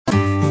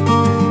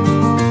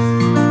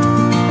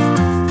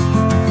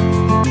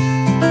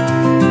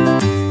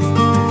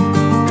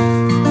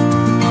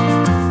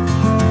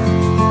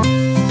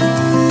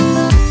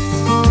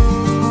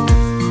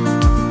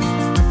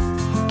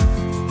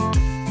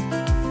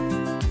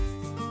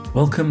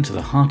Welcome to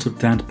the Heart of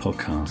Dad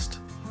podcast.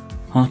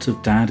 Heart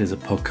of Dad is a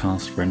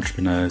podcast for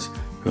entrepreneurs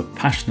who are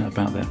passionate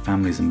about their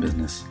families and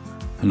business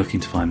and looking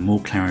to find more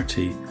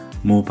clarity,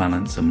 more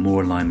balance and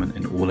more alignment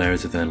in all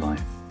areas of their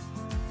life.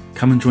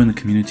 Come and join the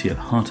community at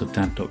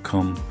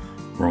heartofdad.com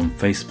or on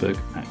Facebook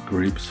at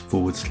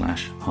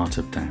groups/Heart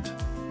of Dad.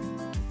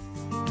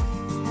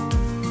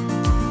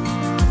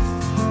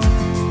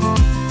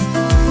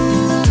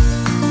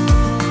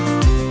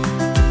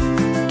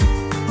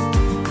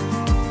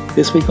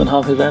 This week on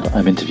Heart of Dad,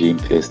 I'm interviewing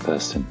Piers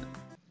Thurston.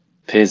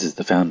 Piers is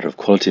the founder of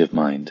Quality of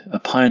Mind, a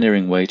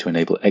pioneering way to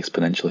enable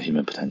exponential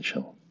human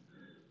potential.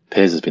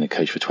 Piers has been a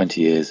coach for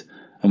 20 years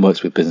and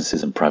works with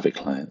businesses and private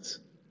clients.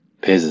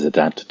 Piers is a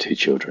dad to 2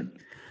 children.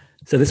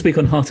 So this week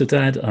on Heart of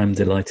Dad, I'm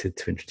delighted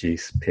to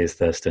introduce Piers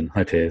Thurston.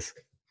 Hi, Piers.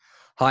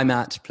 Hi,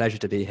 Matt. Pleasure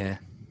to be here.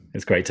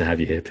 It's great to have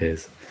you here,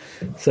 Piers.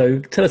 So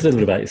tell us a little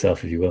bit about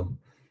yourself, if you will.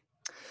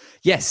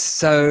 Yes,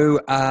 so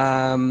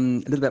a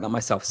little bit about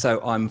myself. So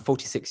I'm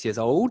 46 years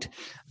old.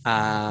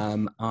 I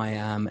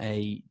am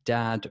a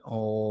dad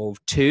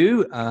of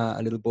 2, a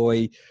little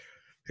boy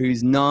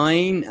who's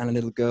 9 and a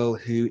little girl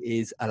who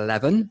is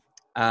 11.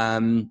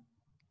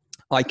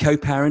 I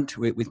co-parent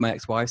with my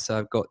ex-wife, so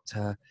I've got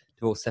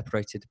divorced,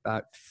 separated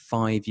about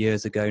 5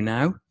 years ago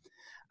now.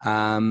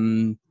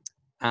 And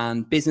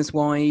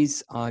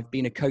business-wise, I've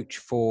been a coach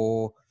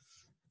for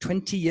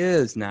 20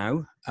 years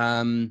now.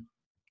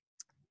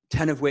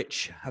 10 of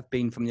which have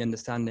been from the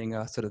understanding,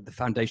 sort of the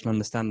foundational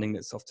understanding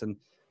that's often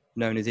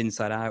known as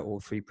inside out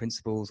or 3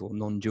 principles or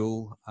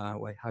non-dual,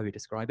 how you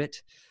describe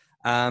it.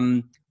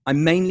 I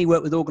mainly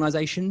work with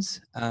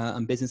organizations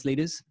and business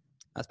leaders.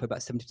 That's probably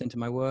about 70% of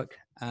my work,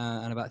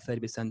 and about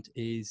 30%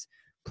 is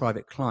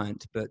private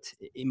client. But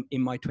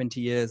in my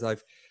 20 years,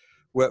 I've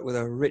worked with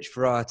a rich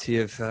variety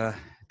of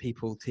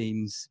people,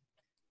 teams,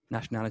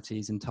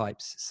 nationalities and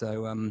types.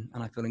 So, and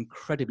I feel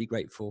incredibly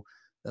grateful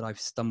that I've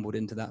stumbled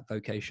into that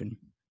vocation.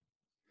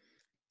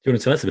 Do you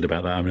want to tell us a bit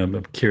about that? I mean,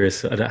 I'm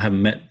curious. I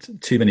haven't met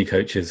too many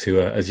coaches who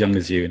are as young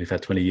as you and who've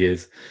had 20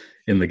 years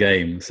in the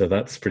game. So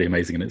that's pretty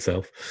amazing in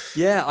itself.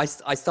 Yeah, I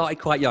started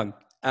quite young.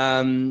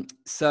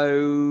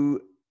 So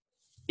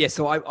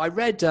I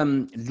read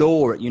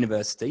law at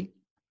university.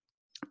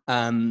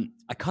 I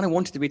kind of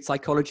wanted to read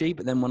psychology,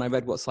 but then when I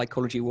read what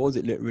psychology was,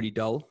 it looked really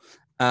dull.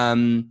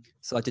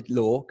 So I did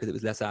law because it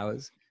was less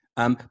hours.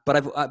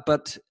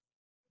 But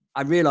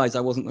I realized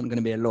I wasn't going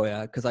to be a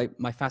lawyer because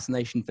my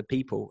fascination for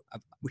people,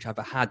 which I've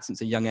had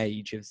since a young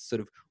age, has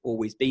sort of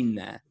always been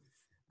there.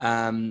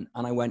 And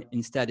I went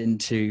instead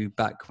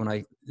back when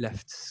I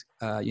left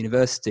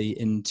university,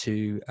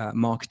 into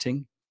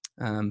marketing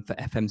for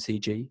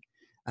FMCG.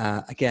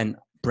 Again,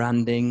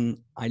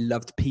 branding. I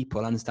loved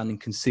people, understanding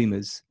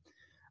consumers.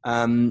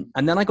 And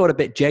then I got a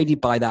bit jaded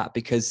by that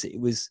because a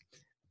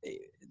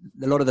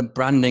lot of the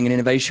branding and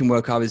innovation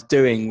work I was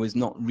doing was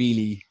not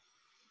really...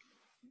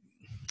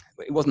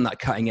 It wasn't that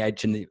cutting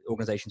edge, and the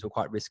organizations were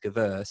quite risk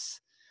averse.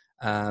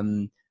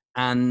 And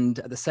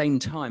at the same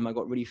time, I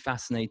got really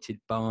fascinated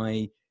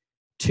by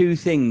 2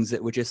 things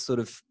that were just sort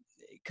of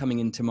coming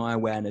into my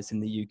awareness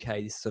in the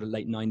UK, this sort of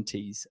late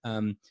 90s.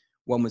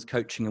 One was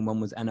coaching and one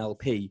was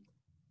NLP,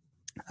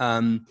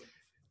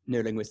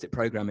 neuro-linguistic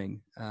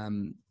programming.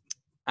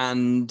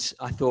 And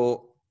I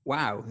thought,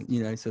 wow,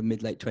 so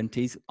mid-late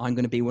 20s, I'm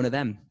going to be one of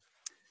them.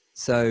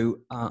 So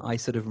I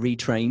sort of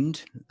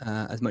retrained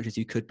as much as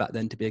you could back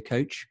then to be a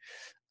coach.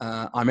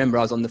 I remember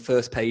I was on the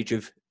first page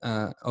of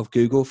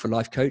Google for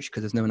Life Coach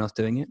because there's no one else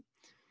doing it.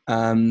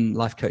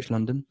 Life Coach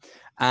London.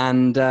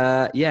 And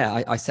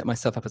I set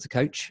myself up as a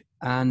coach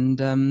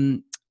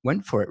and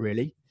went for it,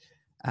 really.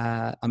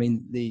 Back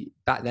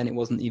then it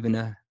wasn't even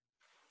a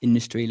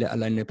industry, let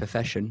alone a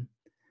profession.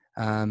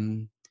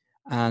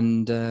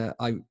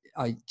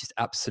 I just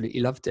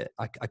absolutely loved it.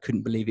 I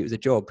couldn't believe it was a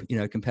job,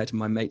 compared to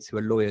my mates who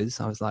are lawyers.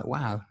 I was like,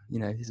 wow,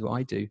 this is what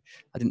I do.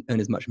 I didn't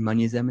earn as much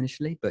money as them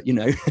initially, but,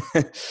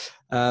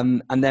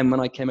 and then when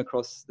I came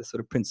across the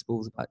sort of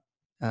principles about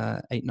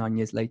 8-9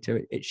 years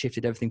later, it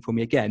shifted everything for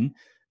me again,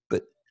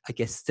 but I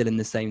guess still in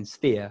the same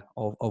sphere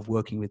of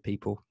working with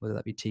people, whether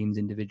that be teams,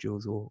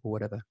 individuals or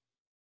whatever.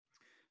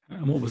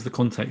 And what was the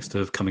context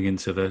of coming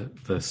into the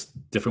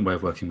different way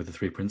of working with the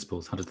 3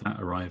 principles? How did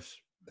that arrive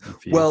for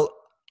you? Well,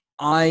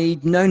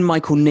 I'd known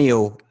Michael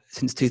Neill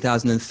since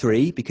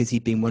 2003 because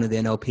he'd been one of the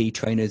NLP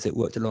trainers that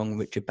worked along with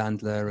Richard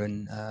Bandler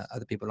and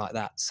other people like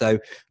that. So,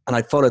 and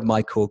I'd followed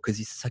Michael because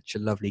he's such a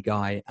lovely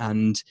guy,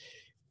 and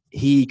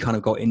he kind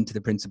of got into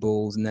the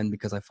principles. And then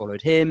because I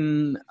followed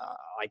him,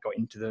 I got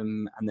into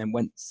them. And then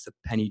once the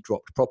penny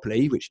dropped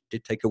properly, which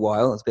did take a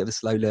while, it was a bit of a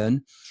slow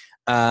learn,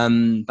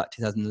 about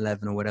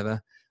 2011 or whatever,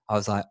 I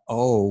was like,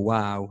 oh,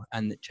 wow.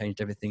 And it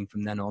changed everything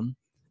from then on.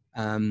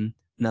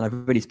 And then I've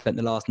really spent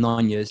the last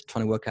 9 years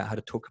trying to work out how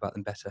to talk about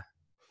them better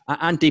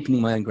and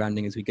deepening my own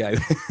grounding as we go.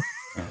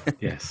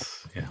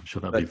 Yes. Yeah, I'm sure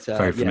that'll be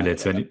very familiar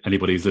to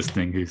anybody who's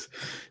listening who's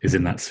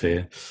in that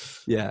sphere.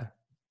 Yeah.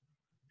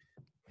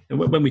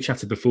 When we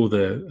chatted before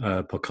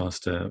the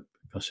podcast,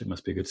 it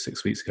must be a good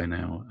 6 weeks ago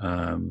now,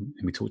 and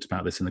we talked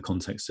about this in the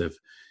context of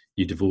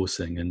you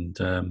divorcing, and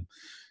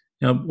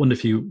Yeah, I wonder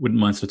if you wouldn't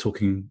mind sort of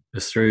talking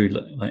us through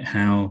like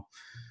how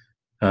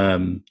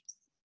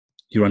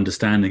your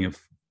understanding of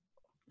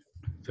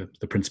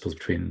the principles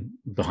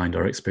behind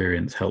our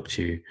experience helped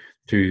you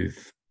through,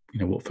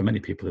 what for many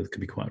people it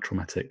could be quite a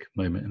traumatic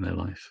moment in their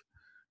life.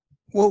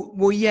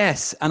 Well,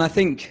 yes, and I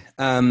think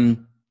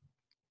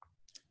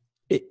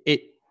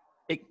it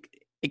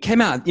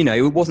came out.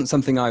 It wasn't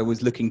something I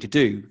was looking to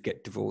do.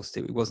 Get divorced.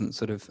 It wasn't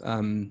sort of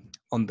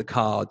on the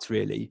cards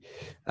really.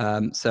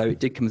 So it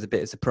did come as a bit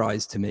of a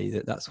surprise to me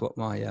that that's what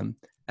my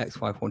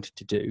ex-wife wanted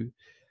to do,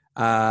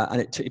 and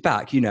it took it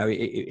back.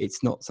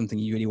 It's not something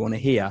you really want to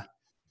hear.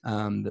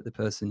 That the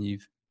person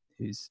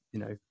who's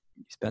you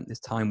spent this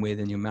time with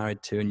and you're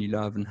married to and you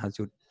love and has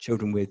your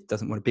children with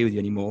doesn't want to be with you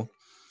anymore.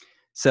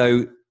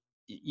 So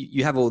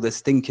you have all this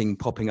thinking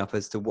popping up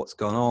as to what's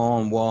gone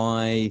on,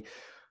 why,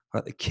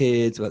 about the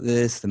kids, about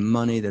this, the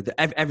money,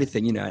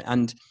 everything,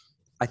 And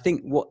I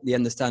think what the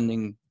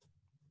understanding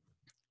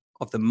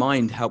of the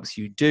mind helps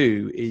you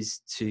do is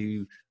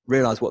to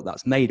realize what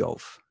that's made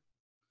of.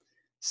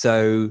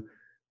 So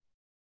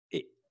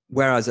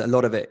whereas a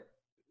lot of it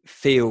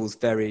feels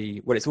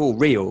it's all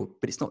real,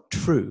 but it's not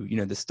true.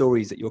 The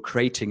stories that you're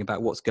creating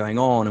about what's going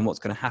on and what's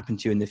going to happen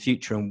to you in the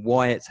future and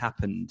why it's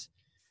happened,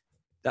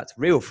 that's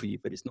real for you,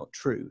 but it's not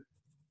true.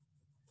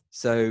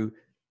 So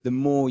the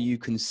more you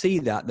can see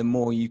that, the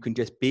more you can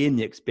just be in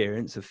the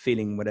experience of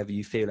feeling whatever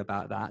you feel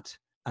about that.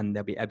 And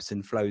there'll be ebbs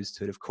and flows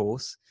to it, of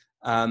course.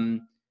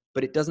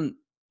 But it doesn't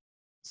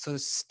sort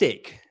of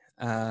stick.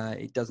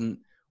 It doesn't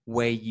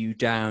weigh you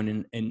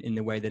down in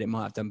the way that it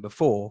might have done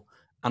before.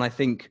 And I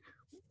think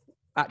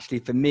actually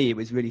for me, it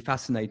was really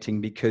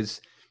fascinating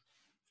because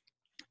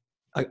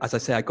as I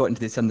say, I got into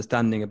this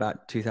understanding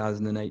about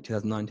 2008,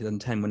 2009,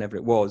 2010, whenever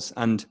it was.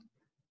 And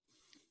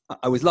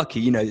I was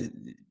lucky,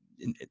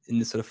 in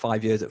the sort of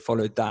 5 years that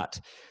followed that,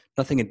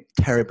 nothing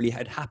terribly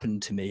had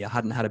happened to me. I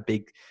hadn't had a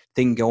big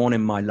thing go on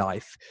in my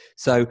life.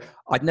 So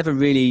I'd never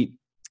really,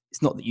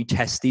 it's not that you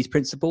test these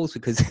principles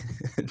because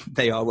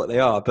they are what they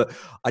are, but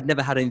I'd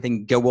never had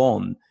anything go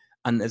on.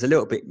 And there's a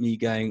little bit me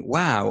going,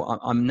 wow,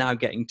 I'm now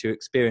getting to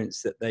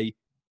experience that they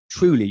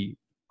truly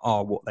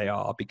are what they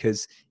are,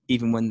 because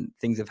even when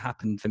things have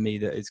happened for me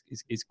that is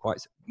quite,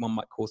 one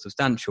might call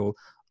substantial,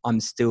 I'm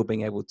still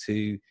being able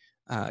to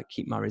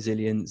keep my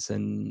resilience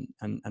and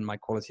my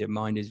quality of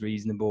mind is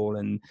reasonable,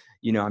 and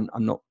I'm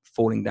not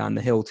falling down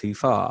the hill too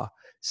far.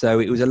 So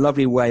it was a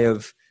lovely way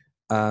of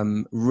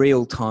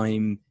real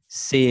time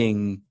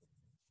seeing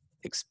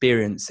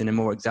experience in a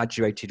more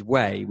exaggerated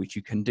way, which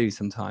you can do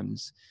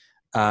sometimes,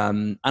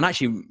 and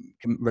actually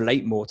can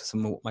relate more to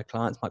some of what my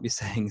clients might be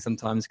saying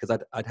sometimes, because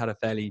I'd had a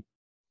fairly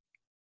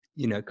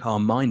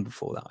calm mind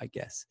before that, I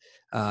guess,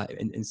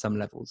 in some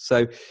levels.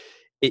 So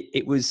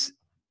it was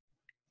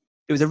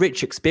a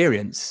rich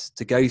experience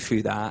to go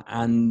through that,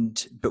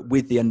 but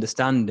with the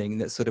understanding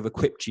that sort of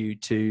equipped you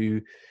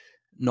to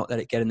not let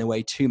it get in the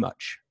way too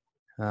much,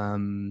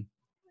 and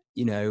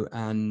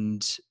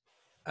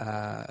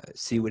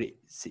see what it,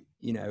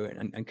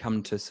 and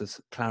come to sort of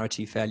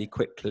clarity fairly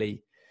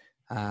quickly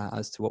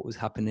as to what was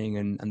happening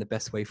and the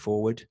best way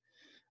forward.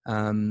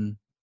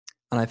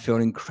 And I feel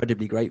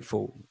incredibly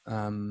grateful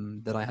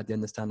that I had the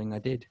understanding I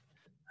did,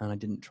 and I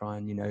didn't try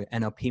and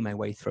NLP my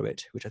way through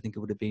it, which I think it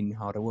would have been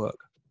harder work.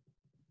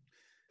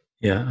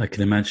 Yeah, I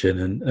can imagine.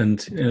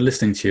 And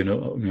listening to you,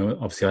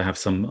 obviously I have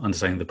some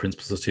understanding of the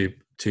principles of tube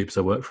because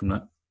I work from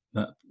that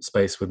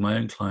space with my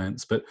own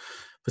clients. But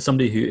for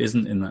somebody who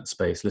isn't in that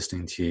space,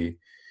 listening to you,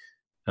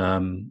 I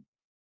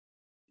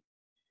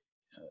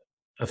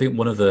think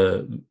one of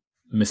the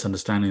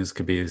misunderstandings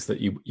could be is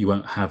that you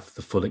won't have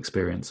the full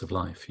experience of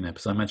life.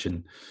 Because I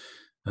imagine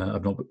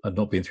I've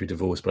not been through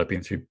divorce, but I've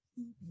been through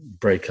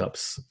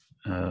breakups.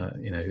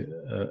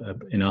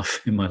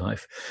 Enough in my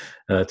life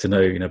to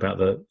know, about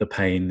the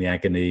pain, the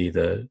agony,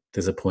 the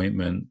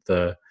disappointment,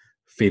 the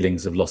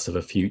feelings of loss of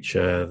a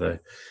future, the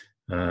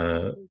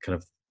kind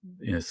of,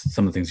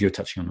 some of the things you're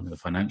touching on the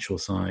financial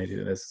side.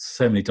 There's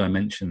so many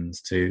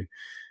dimensions to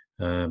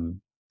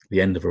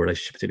the end of a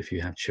relationship, particularly if you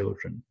have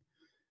children.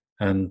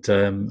 And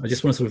I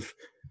just want to sort of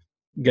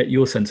get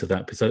your sense of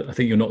that, because I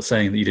think you're not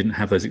saying that you didn't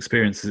have those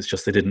experiences. It's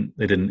just they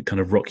didn't kind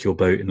of rock your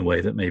boat in the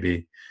way that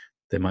maybe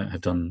they might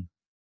have done.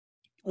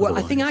 Well,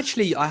 otherwise. I think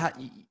actually I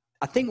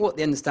think what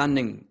the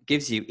understanding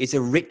gives you is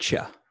a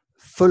richer,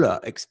 fuller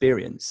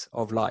experience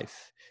of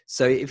life.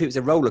 So if it was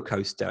a roller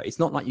coaster, it's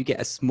not like you get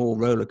a small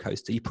roller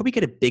coaster. You probably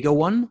get a bigger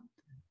one,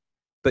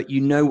 but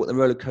you know what the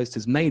roller coaster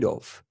is made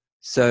of.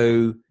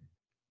 So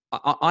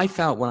I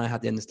felt when I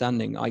had the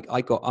understanding,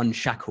 I got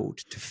unshackled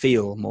to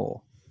feel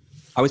more.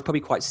 I was probably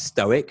quite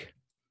stoic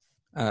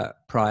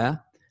prior,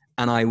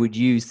 and I would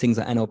use things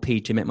like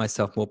NLP to make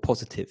myself more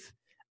positive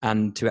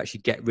and to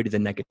actually get rid of the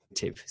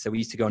negative. So we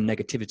used to go on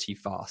negativity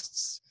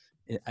fasts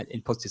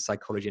in positive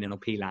psychology and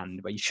NLP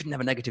land, where you shouldn't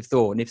have a negative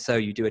thought, and if so,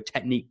 you do a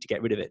technique to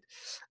get rid of it,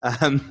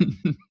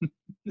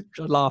 which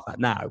I laugh at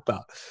now.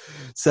 But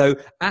so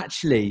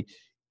actually,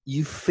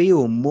 you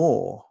feel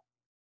more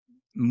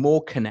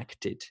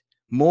connected,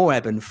 more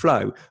ebb and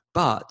flow,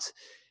 but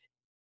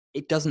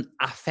it doesn't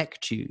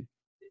affect you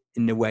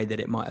in the way that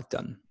it might have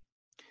done.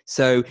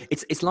 So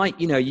it's like,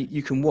 you know,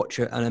 you can watch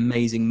an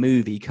amazing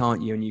movie,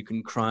 can't you? And you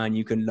can cry and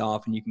you can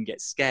laugh and you can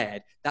get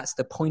scared. That's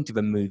the point of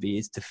a movie,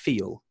 is to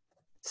feel.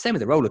 Same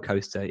with a roller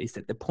coaster, is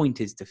that the point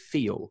is to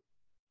feel,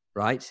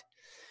 right?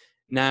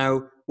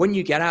 Now, when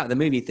you get out of the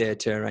movie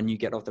theater and you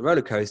get off the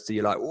roller coaster,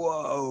 you're like,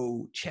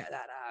 whoa, check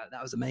that out.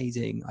 That was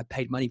amazing. I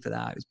paid money for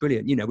that. It was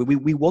brilliant. You know,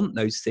 we want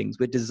those things.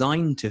 We're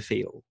designed to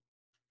feel.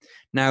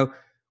 Now,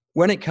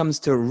 when it comes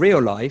to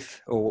real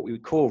life, or what we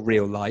would call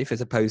real life,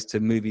 as opposed to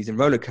movies and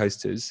roller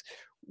coasters,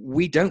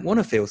 we don't want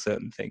to feel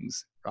certain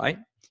things, right?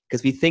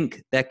 Because we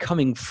think they're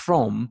coming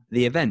from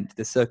the event,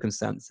 the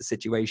circumstance, the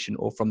situation,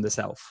 or from the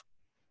self.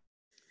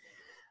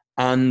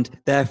 And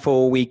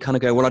therefore we kind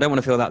of go, well, I don't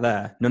want to feel that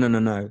there.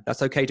 No.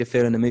 That's okay to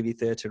feel in a movie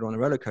theater or on a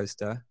roller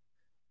coaster,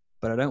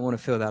 but I don't want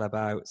to feel that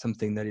about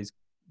something that is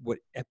what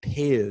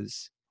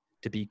appears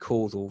to be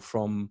causal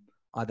from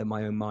either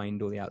my own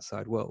mind or the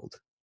outside world.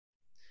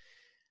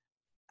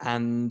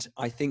 And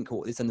I think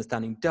what this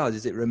understanding does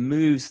is it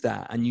removes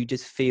that, and you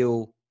just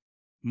feel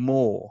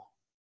more,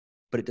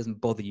 but it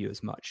doesn't bother you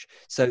as much.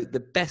 So the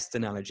best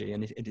analogy,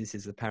 and this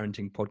is a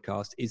parenting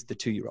podcast, is the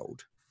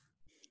 2-year-old,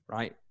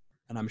 right?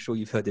 And I'm sure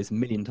you've heard this a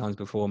million times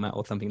before, Matt,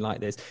 or something like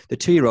this. The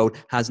 2-year-old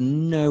has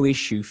no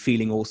issue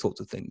feeling all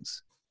sorts of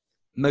things,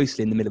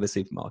 mostly in the middle of a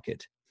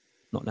supermarket.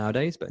 Not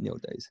nowadays, but in the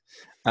old days.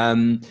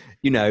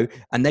 You know,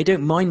 and they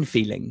don't mind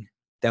feeling.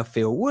 They'll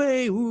feel,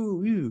 way, woo,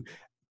 woo,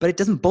 but it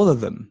doesn't bother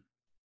them.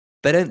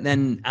 They don't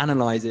then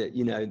analyze it,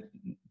 you know,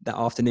 that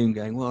afternoon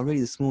going, well,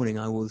 really this morning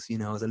I was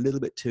a little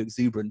bit too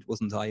exuberant,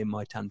 wasn't I, in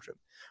my tantrum,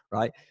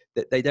 right?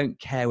 That they don't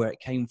care where it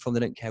came from.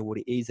 They don't care what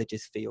it is. They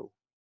just feel.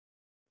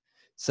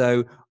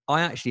 So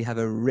I actually have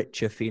a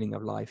richer feeling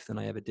of life than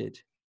I ever did.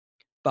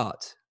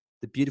 But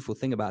the beautiful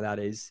thing about that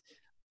is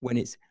when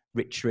it's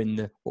richer in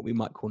the, what we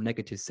might call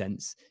negative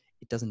sense,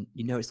 it doesn't,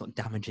 you know, it's not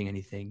damaging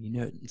anything. You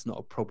know, it's not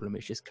a problem.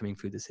 It's just coming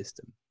through the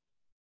system.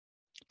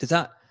 Does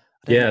that?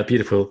 Yeah,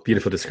 beautiful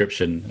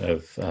description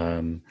of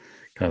kind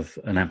of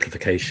an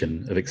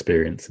amplification of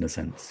experience, in a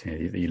sense. You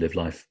know, you live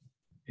life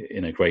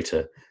in a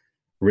greater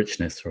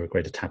richness or a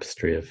greater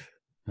tapestry of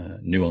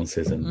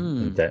nuances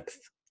and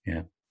depth.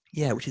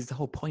 Yeah, which is the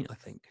whole point, I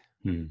think.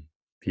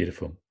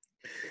 Beautiful.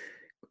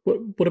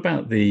 What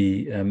about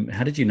the?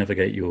 How did you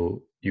navigate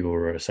your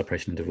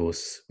separation and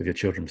divorce with your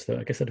children? So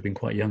I guess they'd have been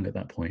quite young at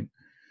that point.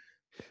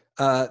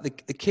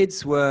 The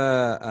kids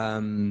were.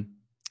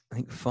 I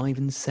think 5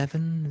 and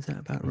 7. Is that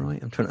about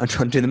right? I'm trying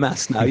to do the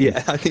maths now.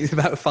 Yeah, I think it's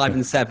about 5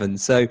 and 7.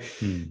 So,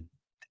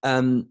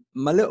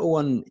 my little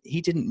one, he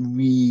didn't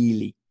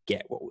really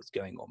get what was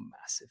going on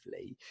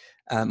massively.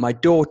 My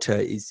daughter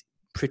is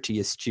pretty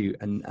astute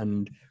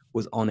and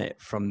was on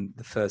it from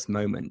the first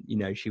moment. You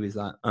know, she was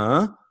like,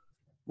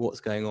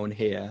 what's going on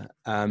here?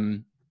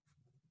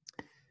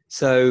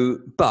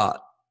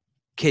 But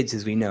kids,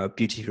 as we know, are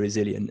beautifully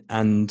resilient.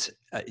 And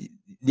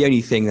the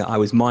only thing that I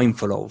was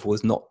mindful of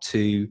was not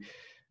to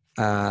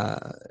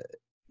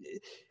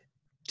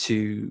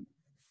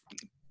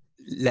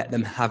let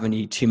them have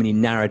too many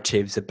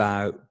narratives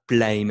about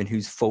blame and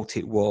whose fault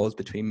it was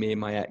between me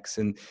and my ex,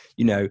 and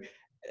you know,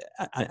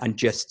 and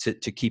just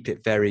to keep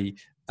it very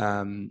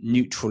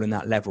neutral in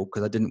that level,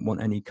 because I didn't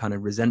want any kind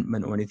of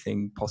resentment or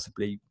anything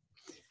possibly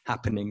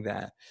happening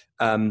there.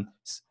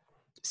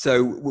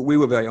 So we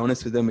were very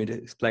honest with them. We'd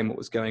explain what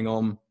was going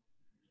on.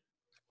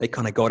 They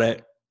kind of got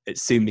it. It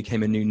soon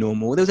became a new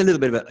normal. There was a little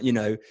bit of a, you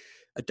know,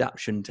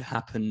 adaptation to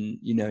happen,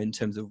 you know, in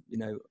terms of, you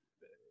know,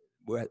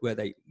 what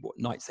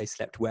nights they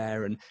slept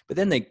where, but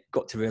then they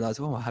got to realize,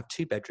 oh, I have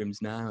 2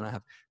 bedrooms now, and I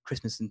have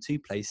Christmas in 2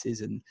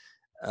 places, and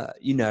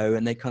you know,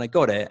 and they kind of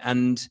got it,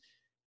 and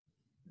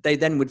they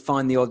then would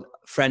find the odd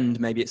friend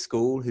maybe at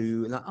school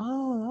who like,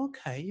 oh,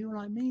 okay, you're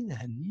like me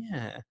then,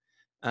 yeah.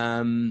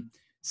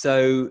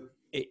 So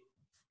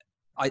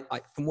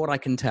I from what I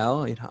can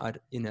tell, you'd have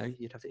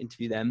to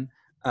interview them.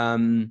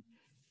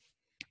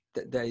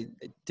 That they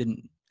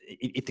didn't.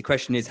 If the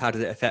question is how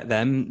does it affect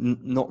them,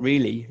 not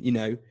really, you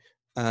know.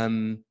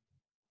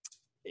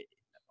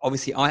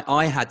 Obviously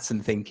I had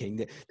some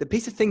thinking. The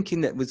piece of thinking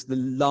that was the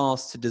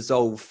last to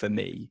dissolve for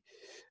me,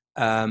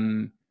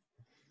 out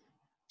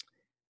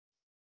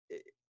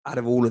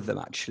of all of them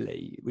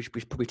actually, which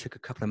probably took a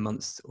couple of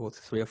months or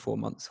 3 or 4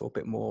 months or a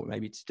bit more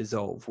maybe to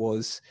dissolve,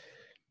 was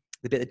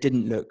the bit that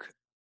didn't look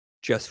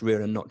just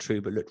real and not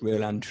true, but looked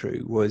real and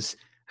true, was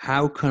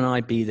how can I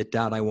be the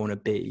dad I want to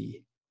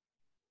be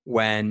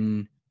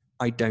when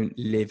I don't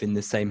live in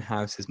the same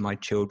house as my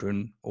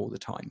children all the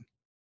time?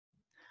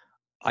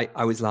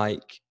 I was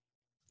like,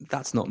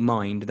 that's not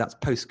mind, that's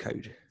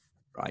postcode,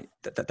 right?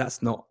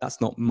 That's not,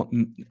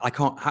 I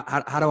can't,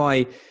 how do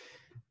I,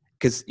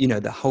 because, you know,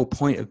 the whole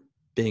point of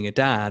being a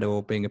dad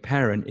or being a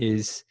parent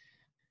is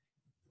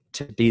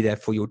to be there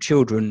for your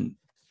children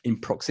in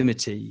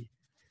proximity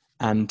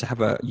and to have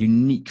a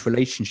unique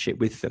relationship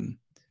with them.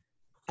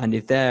 And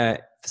if they're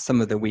for some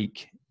of the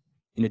week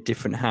in a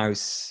different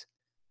house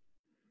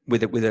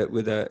with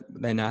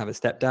they now have a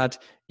stepdad,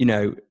 you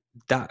know,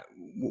 that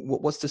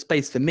what's the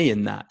space for me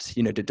in that,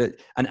 you know,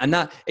 and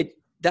that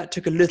that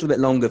took a little bit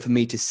longer for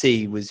me to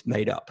see was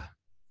made up.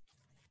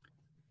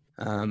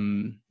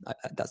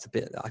 That's a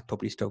bit that I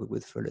probably struggled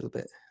with for a little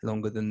bit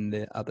longer than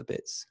the other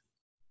bits.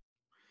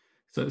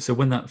 So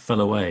when that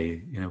fell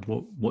away,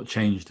 what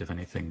changed, if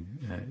anything,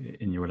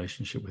 in your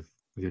relationship with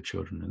your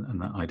children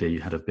and that idea you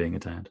had of being a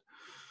dad?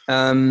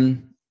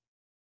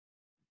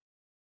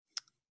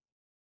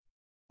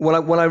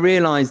 Well, I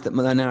realised that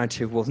my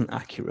narrative wasn't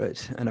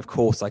accurate, and of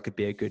course I could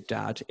be a good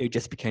dad. It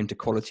just became to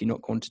quality,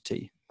 not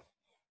quantity.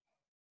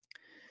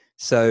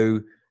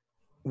 So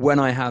when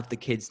I have the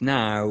kids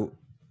now,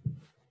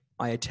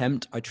 I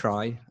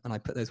try, and I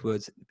put those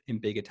words in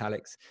big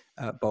italics,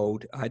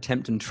 bold. I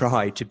attempt and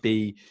try to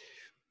be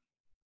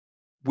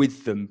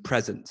with them,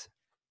 present,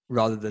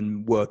 rather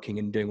than working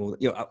and doing all.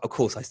 Of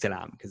course, I still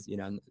am, because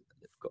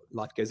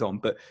life goes on.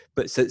 But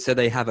so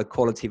they have a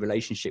quality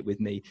relationship with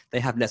me. They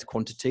have less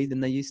quantity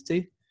than they used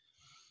to.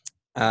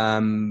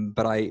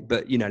 But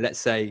let's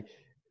say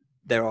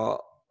there are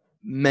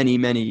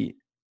many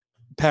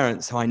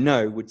parents who I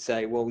know would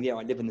say, well, yeah,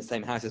 I live in the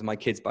same house as my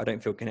kids, but I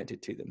don't feel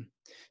connected to them.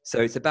 So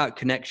it's about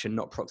connection,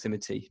 not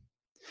proximity.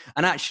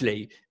 And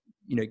actually,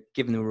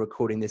 given that we're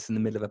recording this in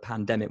the middle of a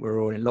pandemic,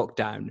 we're all in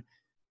lockdown,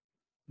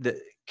 the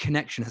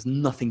connection has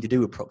nothing to do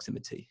with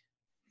proximity,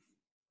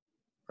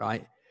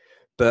 right?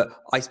 But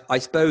I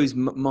suppose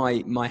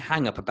my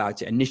hang up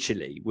about it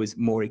initially was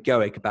more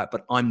egoic about,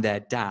 but I'm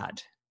their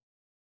dad.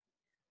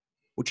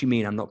 What do you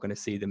mean I'm not going to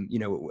see them?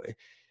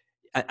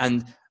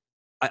 And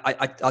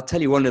I'll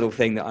tell you one little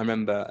thing that I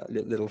remember, a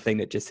little thing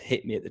that just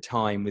hit me at the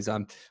time was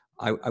I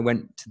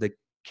went to the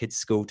kids'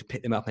 school to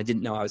pick them up. I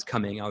didn't know I was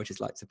coming. I was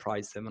just like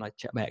surprised them, and I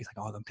checked my ex, like,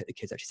 I'm going to pick the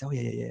kids up. She said, oh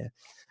yeah.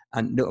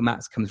 And little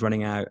Max comes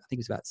running out. I think he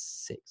was about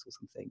 6 or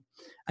something,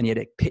 and he had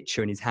a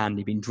picture in his hand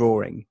he'd been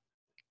drawing.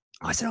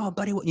 I said, oh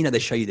buddy, what? They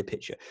show you the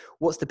picture.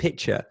 What's the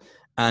picture?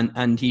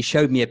 And he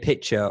showed me a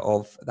picture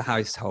of the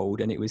household,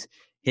 and it was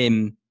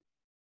him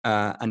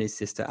and his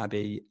sister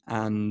Abby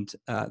and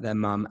their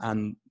mum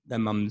and their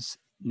mum's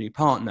new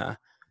partner.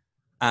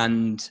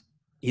 And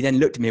he then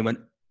looked at me and went,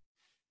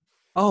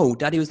 oh,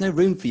 Daddy, there's no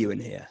room for you in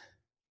here.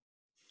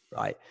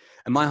 Right.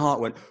 And my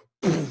heart went,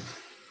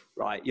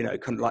 right,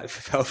 kind of like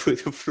fell through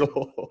the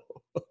floor.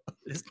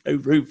 There's no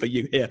room for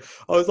you here.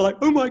 I was like,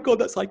 oh my God,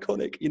 that's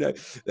iconic.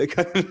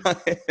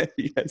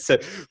 So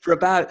for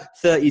about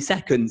 30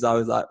 seconds, I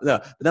was like, no.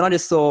 But then I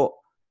just thought,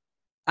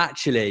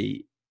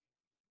 actually,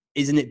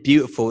 isn't it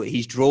beautiful that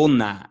he's drawn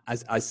that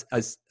as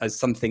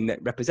something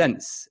that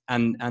represents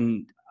and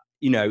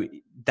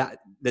that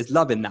there's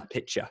love in that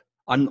picture.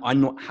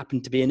 I'm not happen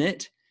to be in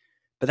it,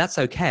 but that's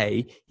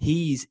okay.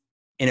 He's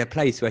in a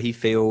place where he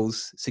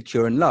feels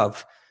secure and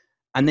love.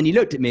 And then he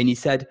looked at me and he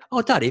said,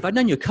 oh, Daddy, if I'd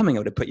known you were coming, I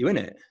would have put you in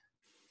it.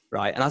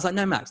 Right. And I was like,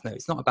 no, Max, no,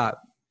 it's not about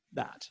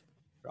that.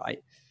 Right.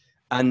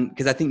 And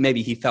because I think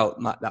maybe he felt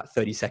like that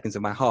 30 seconds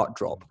of my heart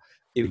drop,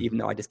 even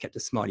though I just kept a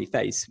smiley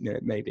face,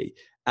 maybe.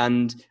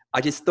 And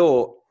I just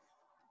thought,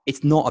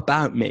 it's not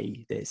about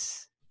me,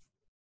 this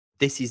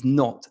is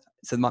not.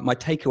 So my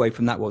takeaway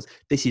from that was,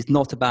 this is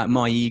not about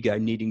my ego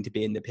needing to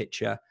be in the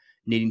picture,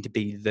 needing to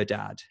be the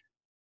dad,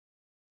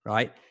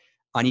 right?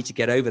 I need to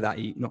get over that,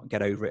 not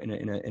get over it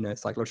in a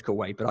psychological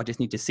way, but I just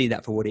need to see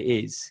that for what it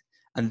is.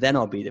 And then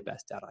I'll be the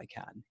best dad I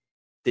can.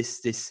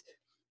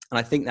 And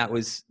I think that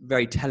was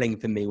very telling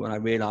for me when I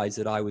realized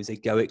that I was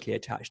egoically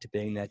attached to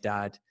being their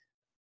dad,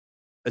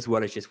 as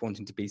well as just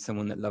wanting to be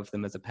someone that loved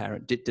them as a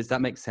parent. Does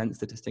that make sense,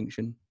 the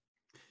distinction?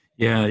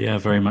 Yeah,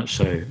 very much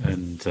so.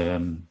 And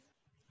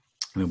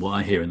what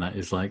I hear in that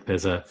is like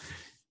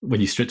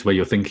when you strip away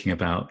your thinking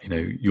about,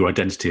 your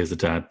identity as a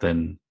dad,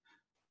 then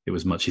it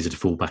was much easier to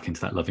fall back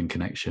into that loving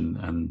connection.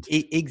 And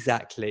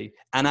exactly.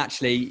 And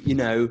actually,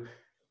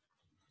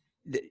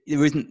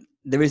 there isn't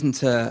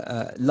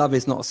love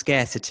is not a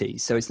scarcity.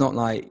 So it's not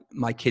like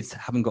my kids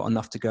haven't got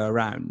enough to go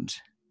around,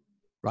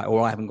 right?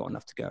 Or I haven't got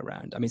enough to go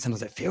around. I mean,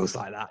 sometimes it feels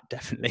like that,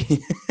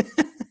 definitely.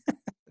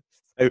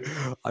 So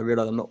I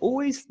realize I'm not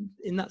always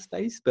in that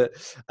space, but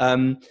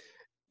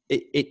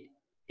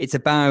it's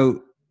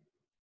about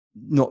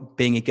not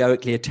being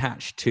egoically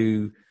attached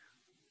to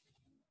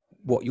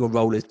what your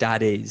role as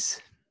dad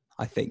is,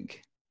 I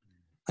think.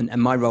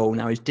 And my role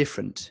now is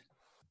different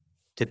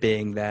to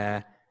being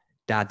their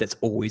dad that's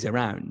always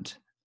around.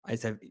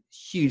 It's a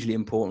hugely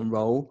important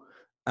role.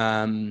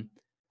 But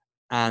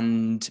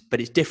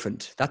it's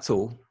different. That's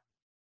all.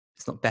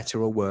 It's not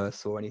better or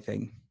worse or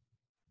anything.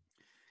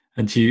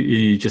 And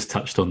you just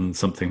touched on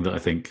something that I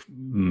think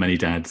many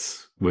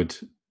dads would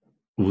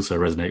also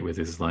resonate with,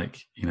 is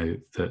like,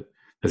 that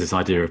there's this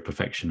idea of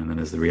perfection and then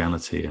there's the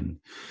reality. And,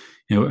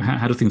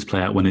 how do things play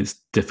out when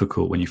it's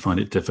difficult, when you find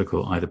it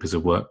difficult, either because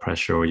of work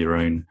pressure or your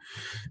own,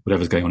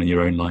 whatever's going on in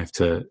your own life,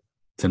 to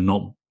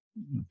not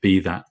be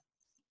that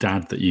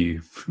dad that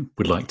you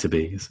would like to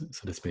be, so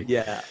to speak?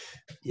 Yeah.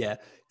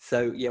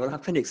 So, well, I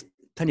have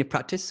plenty of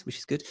practice, which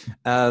is good.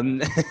 So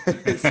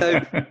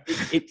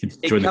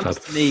it comes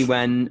to me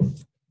when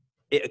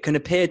it can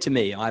appear to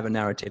me, I have a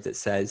narrative that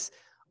says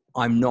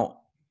I'm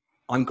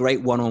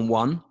great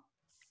one-on-one,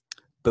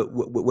 But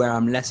where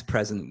I'm less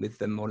present with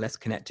them or less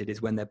connected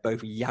is when they're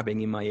both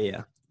yabbing in my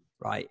ear,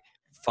 right?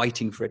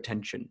 Fighting for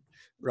attention,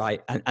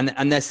 right?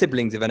 And they're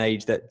siblings of an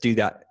age that do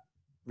that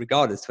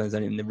regardless when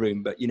they're in the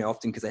room. But, you know,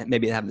 often because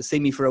maybe they haven't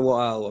seen me for a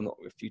while or not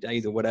a few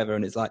days or whatever.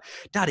 And it's like,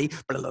 Daddy, blah,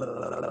 blah, blah,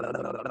 blah, blah,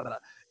 blah, blah,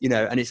 you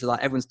know, and it's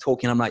like everyone's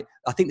talking. I'm like,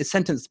 I think the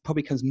sentence that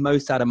probably comes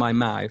most out of my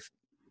mouth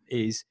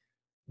is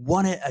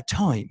one at a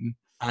time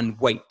and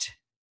wait.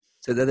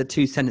 So they're the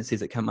two sentences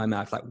that come out of my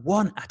mouth, like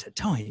one at a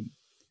time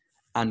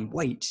and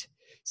wait.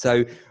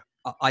 So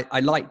I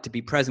like to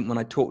be present when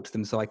I talk to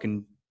them so I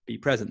can be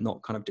present,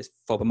 not kind of just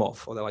fob them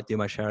off, although I do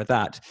my share of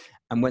that.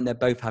 And when they're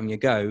both having a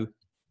go,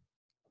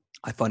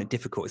 I find it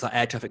difficult. It's like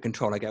air traffic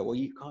control. I go,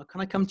 well, can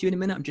I come to you in a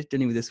minute? I'm just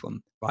dealing with this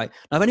one, right?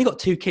 And I've only got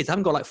 2 kids. I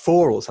haven't got like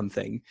 4 or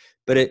something.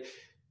 But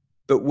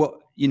what,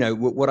 you know,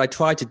 what I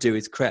try to do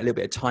is create a little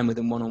bit of time with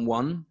them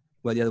one-on-one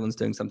where the other one's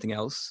doing something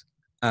else,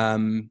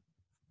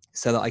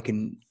 so that I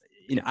can,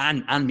 you know,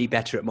 and be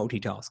better at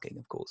multitasking,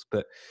 of course.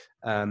 But,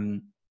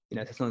 you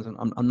know, sometimes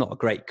I'm not a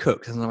great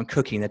cook. Sometimes I'm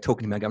cooking and they're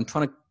talking to me. I go, I'm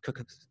trying to cook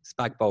a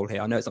spag bowl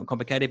here. I know it's not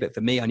complicated, but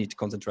for me, I need to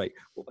concentrate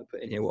what I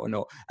put in here, what or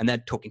not. And they're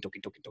talking.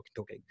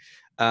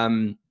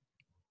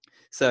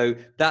 So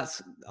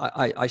that's,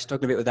 I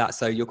struggle a bit with that.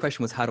 So your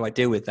question was, how do I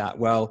deal with that?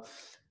 Well,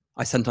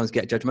 I sometimes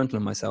get judgmental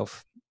on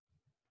myself.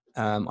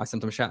 I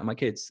sometimes shout at my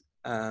kids.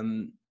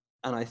 And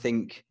I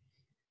think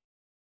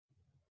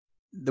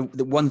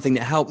the one thing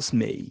that helps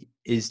me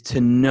is to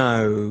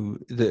know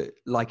that,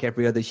 like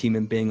every other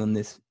human being in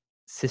this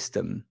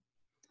system,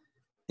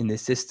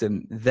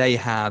 they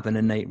have an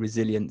innate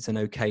resilience and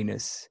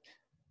okayness.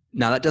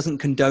 Now, that doesn't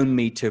condone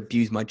me to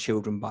abuse my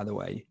children, by the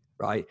way,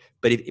 right?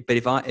 But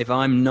if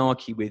I'm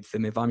narky with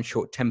them, if I'm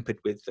short-tempered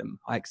with them,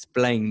 I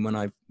explain when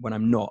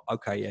I'm not.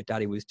 Okay, yeah,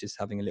 Daddy was just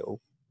having a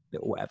little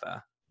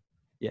whatever.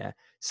 Yeah.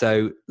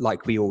 So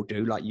like we all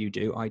do, like you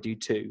do, I do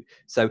too.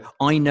 So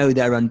I know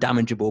they're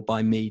undamageable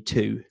by me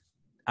too,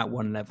 at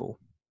one level.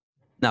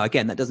 Now,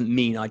 again, that doesn't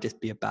mean I just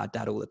be a bad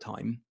dad all the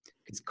time,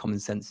 because common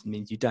sense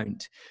means you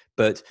don't.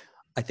 But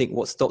I think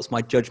what stops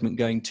my judgment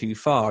going too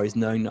far is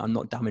knowing that I'm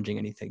not damaging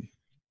anything.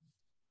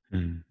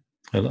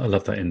 I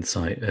love that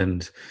insight.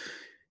 And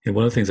you know,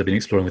 one of the things I've been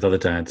exploring with other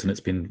dads, and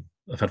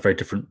I've had very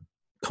different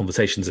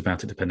conversations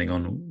about it depending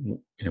on,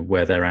 you know,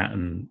 where they're at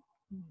and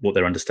what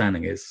their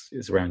understanding is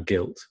around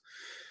guilt.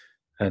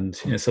 And,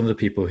 you know, some of the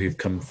people who've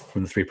come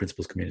from the 3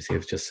 Principles community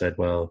have just said,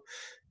 well,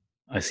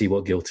 I see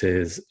what guilt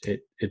is.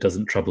 It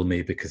doesn't trouble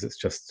me because it's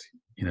just,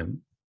 you know,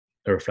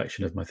 a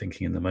reflection of my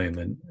thinking in the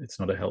moment. It's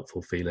not a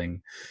helpful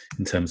feeling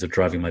in terms of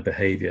driving my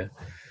behavior.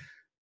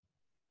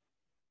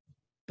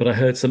 But I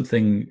heard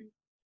something,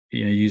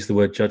 you know, use the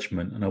word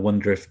judgment, and I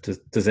wonder if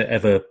does it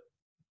ever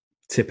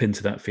tip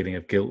into that feeling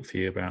of guilt for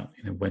you about,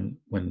 you know,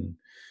 when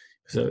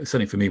so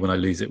certainly for me, when I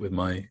lose it with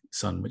my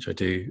son, which I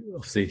do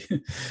obviously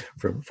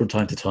from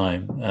time to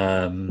time,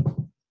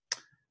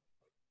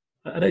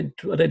 I don't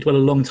dwell a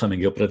long time in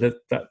guilt, but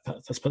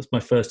that's my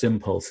first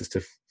impulse is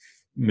to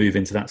move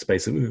into that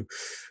space of, ooh,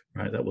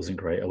 right, that wasn't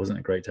great. I wasn't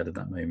a great dad at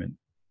that moment.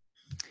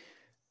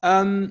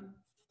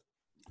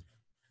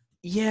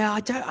 Yeah,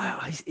 it's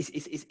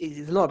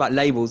a lot about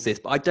labels, this,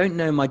 but I don't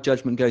know my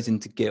judgment goes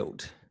into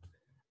guilt.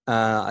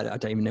 I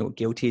don't even know what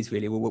guilt is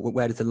really.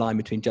 Where does the line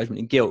between judgment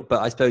and guilt?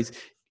 But I suppose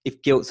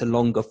if guilt's a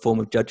longer form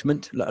of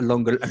judgment, a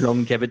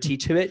longevity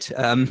to it,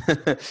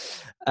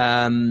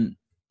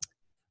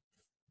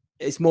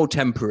 it's more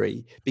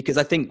temporary, because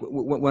I think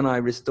when I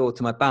restore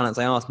to my balance,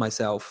 I ask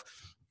myself,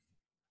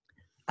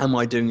 am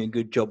I doing a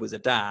good job as a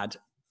dad?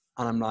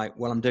 And I'm like,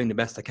 well, I'm doing the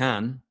best I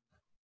can.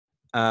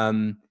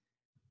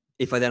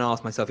 If I then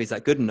ask myself, is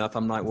that good enough?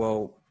 I'm like,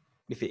 well,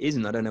 if it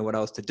isn't, I don't know what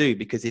else to do,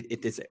 because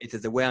if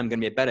there's a way I'm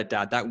going to be a better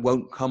dad, that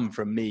won't come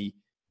from me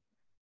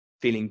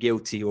feeling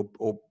guilty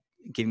or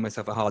giving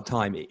myself a hard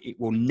time. It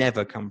will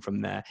never come from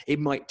there. It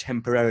might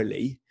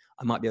temporarily.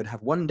 I might be able to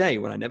have one day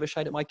when I never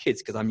shout at my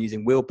kids because I'm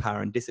using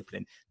willpower and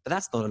discipline, but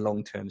that's not a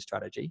long-term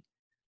strategy,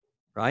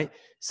 right?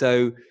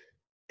 So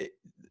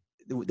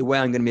the way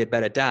I'm going to be a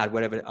better dad,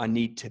 whatever I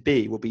need to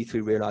be, will be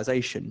through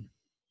realization.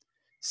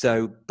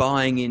 So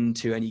buying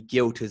into any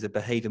guilt as a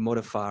behavior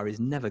modifier is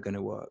never going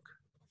to work.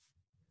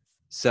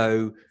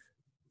 So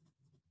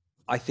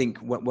I think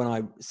when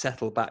I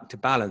settle back to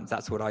balance,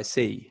 that's what I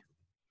see.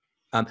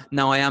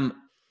 Now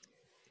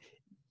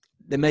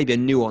there may be a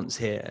nuance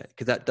here,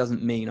 because that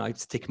doesn't mean I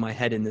stick my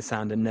head in the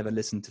sand and never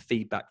listen to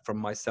feedback from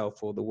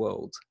myself or the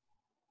world.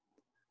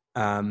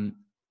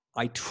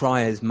 I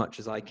try as much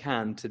as I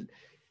can to,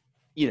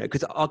 you know,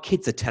 because our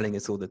kids are telling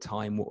us all the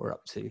time what we're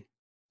up to,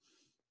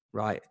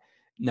 right?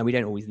 Now, we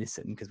don't always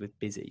listen because we're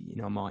busy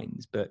in our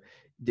minds, but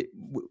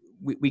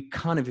we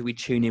kind of, if we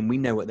tune in, we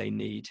know what they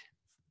need,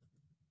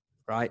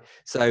 right?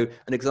 So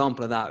an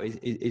example of that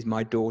is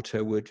my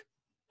daughter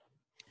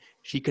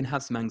she can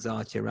have some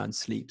anxiety around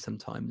sleep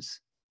sometimes.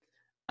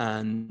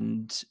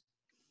 And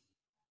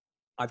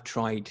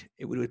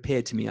it would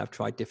appear to me, I've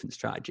tried different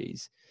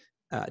strategies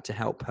to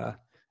help her.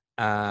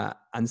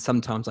 And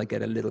sometimes I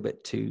get a little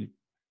bit too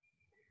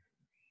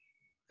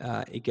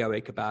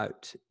egoic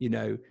about, you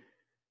know,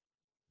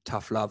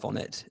 tough love on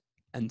it.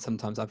 And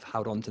sometimes I've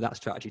held on to that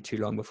strategy too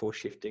long before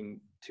shifting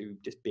to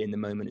just be in the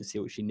moment and see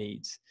what she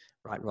needs,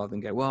 right? Rather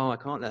than go, well, I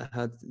can't let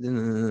her,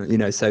 you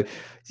know, so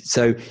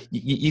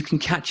you can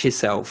catch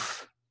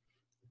yourself.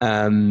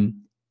 That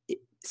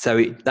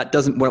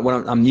doesn't, what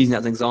I'm using that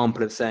as an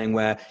example of saying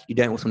where you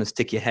don't also want to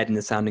stick your head in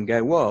the sand and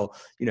go, well,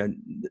 you know,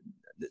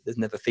 there's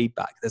never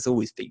feedback. There's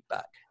always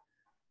feedback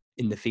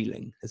in the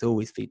feeling. There's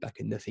always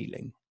feedback in the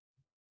feeling.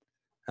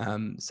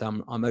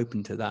 So I'm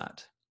open to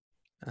that.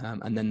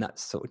 And then that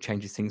sort of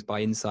changes things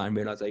by insight and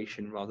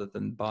realization rather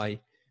than by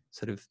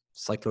sort of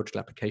psychological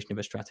application of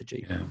a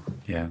strategy.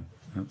 Yeah,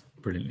 that's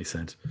brilliantly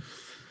said.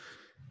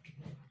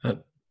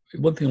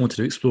 One thing I wanted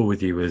to explore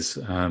with you is,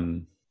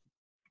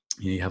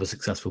 you have a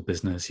successful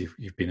business.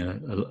 You've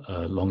been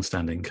a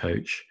long-standing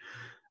coach,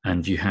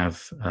 and you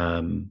have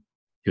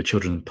your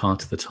children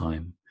part of the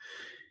time.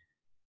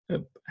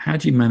 How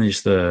do you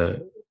manage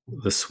the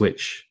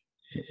switch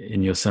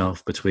in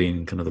yourself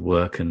between kind of the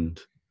work and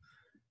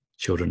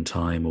children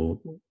time, or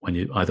when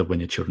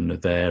your children are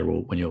there,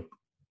 or when you're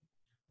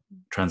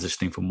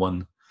transitioning from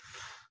one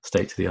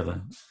state to the other?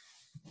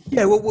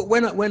 Yeah, well,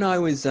 when I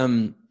was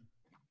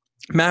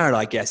married,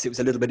 I guess it was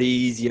a little bit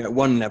easier at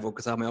one level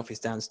because I had my office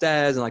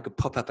downstairs and I could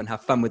pop up and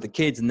have fun with the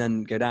kids and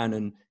then go down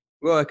and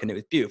work, and it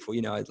was beautiful.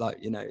 You know, it's like,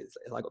 you know, it's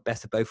like got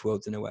best of both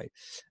worlds in a way.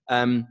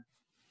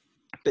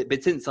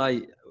 But since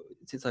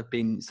I've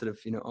been sort of,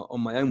 you know,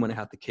 on my own when I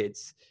had the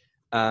kids,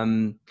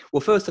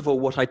 well, first of all,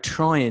 what I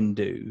try and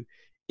do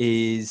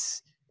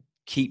is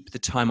keep the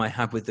time I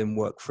have with them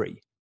work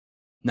free.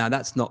 Now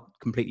that's not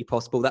completely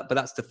possible, but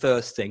that's the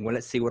first thing. Well,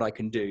 let's see what I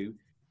can do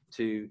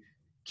to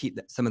keep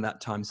some of that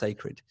time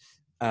sacred.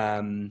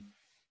 And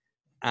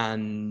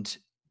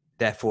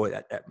therefore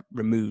that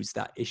removes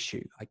that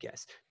issue, I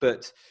guess.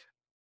 But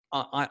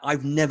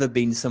I've never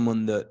been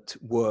someone that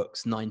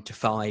works 9 to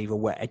 5 or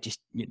where just,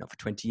 you know, for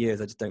 20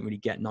 years, I just don't really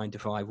get 9 to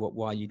 5,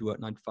 why you'd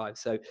work 9 to 5.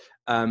 So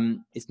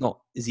it's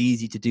not as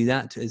easy to do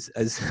that as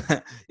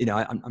you know,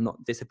 I'm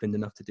not disciplined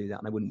enough to do that,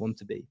 and I wouldn't want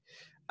to be.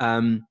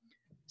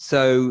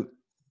 So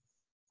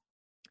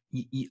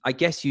I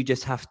guess you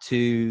just have to,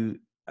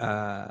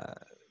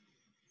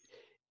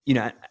 you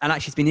know, and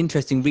actually it's been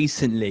interesting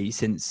recently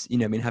since, you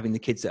know, I've been having the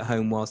kids at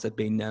home whilst I've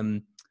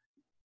been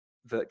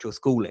virtual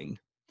schooling.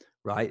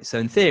 Right. So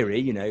in theory,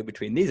 you know,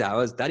 between these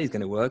hours, Daddy's going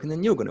to work and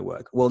then you're going to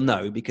work. Well,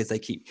 no, because they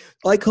keep,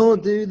 I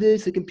can't do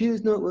this. The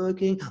computer's not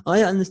working.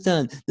 I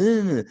understand.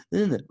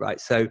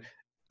 Right. So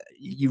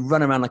you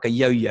run around like a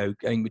yo-yo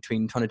going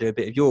between trying to do a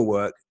bit of your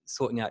work,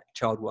 sorting out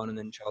child 1 and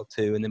then child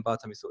 2. And then by the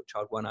time you sort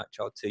child 1 out,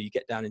 child 2, you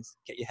get down and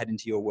get your head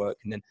into your work.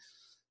 And then,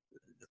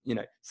 you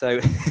know, so,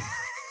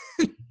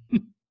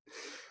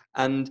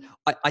 and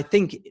I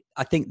think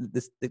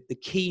the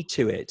key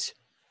to it,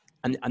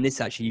 and this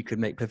actually you could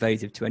make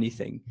pervasive to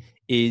anything,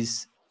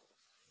 is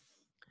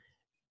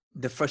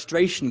the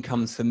frustration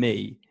comes for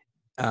me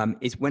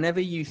is whenever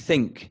you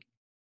think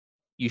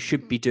you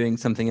should be doing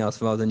something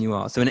else rather than you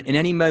are. So in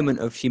any moment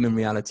of human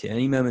reality,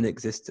 any moment of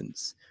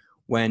existence,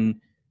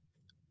 when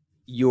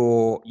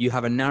you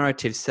have a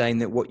narrative saying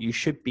that what you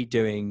should be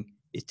doing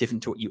is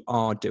different to what you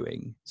are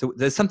doing. So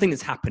there's something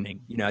that's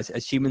happening, you know,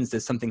 as humans,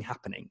 there's something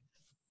happening,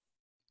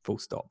 full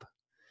stop.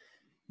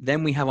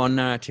 Then we have our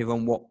narrative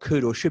on what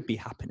could or should be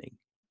happening.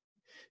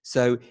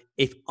 So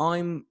if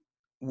I'm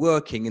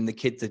working and the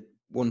kids are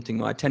wanting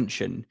my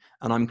attention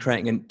and I'm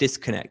creating a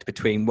disconnect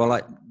between, well,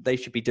 they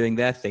should be doing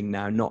their thing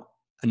now, not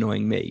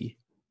annoying me,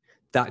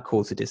 that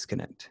causes a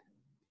disconnect.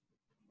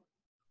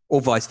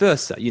 Or vice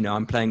versa. You know,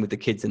 I'm playing with the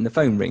kids and the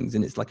phone rings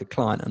and it's like a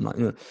client. I'm like,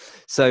 ugh.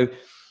 So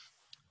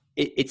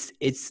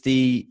it's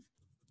the,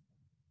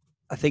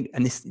 I think,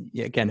 and this,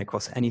 again,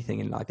 across anything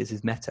in life, this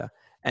is meta.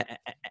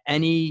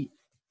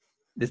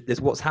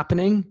 There's what's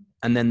happening,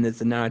 and then there's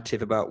the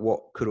narrative about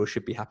what could or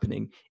should be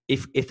happening.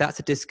 If that's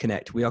a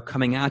disconnect, we are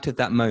coming out of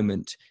that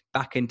moment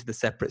back into the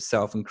separate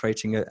self and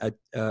creating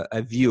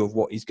a view of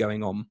what is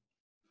going on,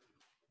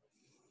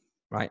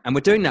 right? And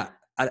we're doing that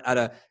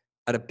at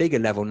a bigger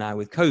level now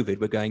with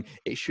COVID. We're going,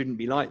 it shouldn't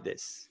be like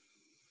this,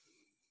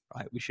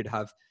 right? We should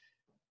have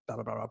blah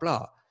blah blah blah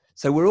blah.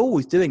 So we're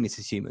always doing this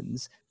as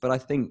humans, but I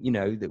think, you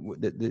know,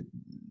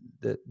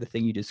 the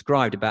thing you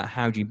described about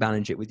how do you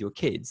manage it with your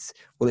kids,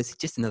 well, it's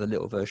just another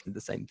little version of the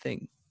same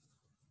thing,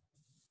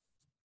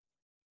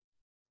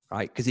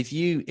 right? Because if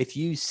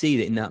you see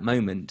that in that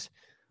moment,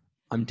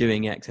 I'm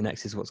doing X and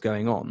X is what's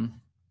going on,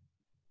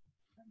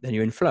 then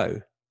you're in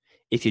flow.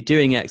 If you're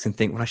doing X and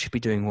think, well, I should be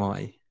doing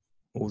Y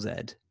or Z,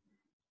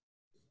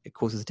 it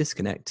causes a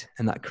disconnect,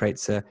 and that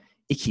creates a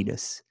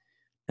ickiness.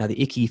 Now, the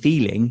icky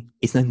feeling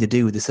is nothing to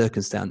do with the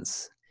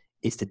circumstance.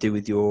 It's to do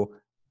with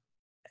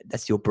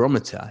that's your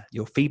barometer,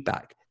 your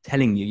feedback,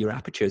 telling you your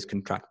aperture is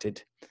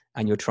contracted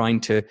and you're trying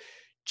to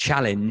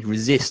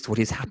resist what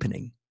is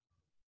happening.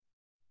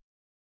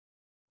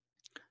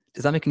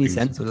 Does that make any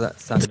sense, or does that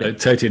sound a bit...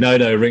 Totally.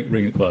 No,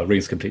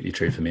 rings completely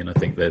true for me. And I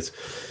think there's,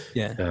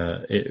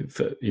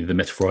 the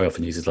metaphor I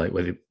often use is like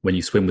when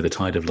you swim with the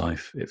tide of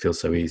life, it feels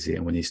so easy.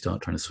 And when you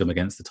start trying to swim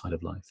against the tide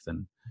of life,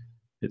 then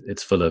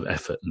it's full of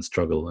effort and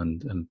struggle,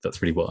 and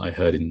that's really what I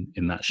heard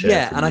in that share.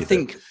 Yeah, and I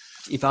think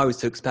if I was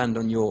to expand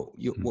on your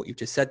what you've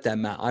just said there,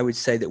 Matt, I would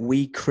say that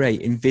we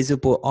create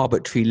invisible,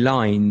 arbitrary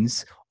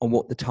lines on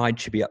what the tide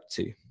should be up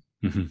to.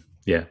 Mm-hmm.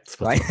 Yeah,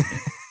 right.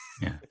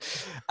 Yeah,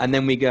 and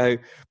then we go,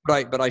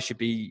 right, but I should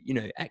be,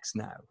 X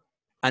now,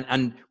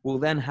 and we'll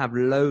then have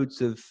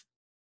loads of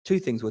two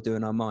things we'll do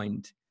in our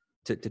mind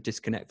to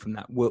disconnect from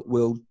that.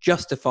 We'll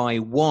justify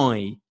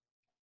why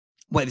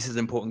this is an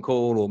important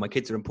call, or my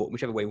kids are important,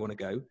 whichever way you want to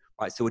go,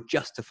 right? So we'll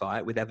justify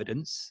it with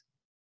evidence.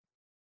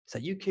 So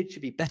you kids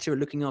should be better at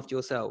looking after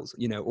yourselves,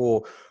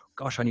 or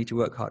gosh, I need to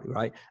work harder,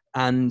 right?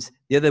 And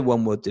the other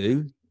one we'll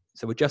do,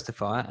 so we'll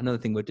justify it. Another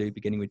thing we'll do,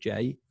 beginning with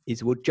J,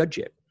 is we'll judge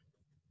it.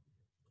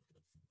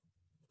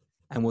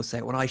 And we'll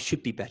say, well, I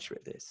should be better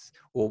at this,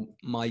 or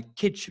my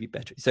kids should be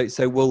better.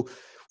 So we'll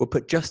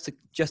put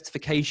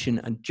justification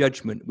and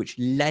judgment, which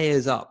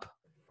layers up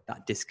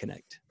that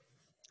disconnect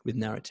with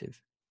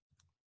narrative.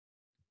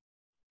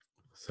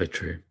 So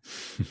true.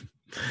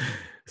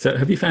 So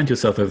have you found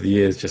yourself over the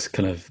years just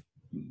kind of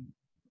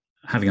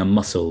having a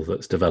muscle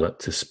that's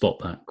developed to spot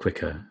that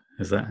quicker?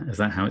 Is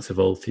that how it's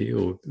evolved for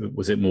you, or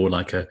was it more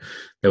like there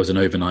was an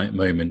overnight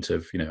moment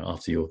of,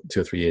 after your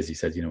 2 or 3 years, you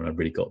said, when I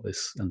really got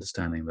this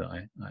understanding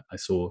that I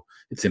saw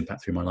its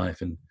impact through my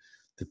life, and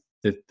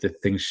the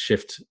things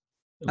shift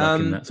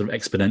in that sort of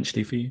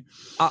exponentially for you?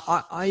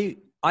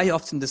 I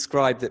often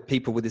describe that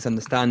people with this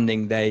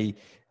understanding, they,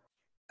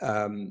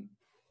 and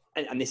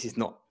this is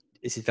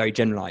very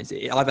generalized.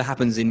 It either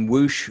happens in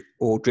whoosh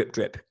or drip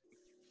drip,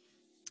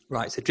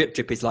 right? So drip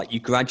drip is like you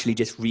gradually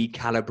just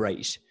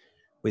recalibrate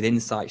with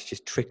insights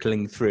just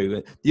trickling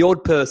through. The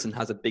odd person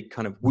has a big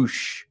kind of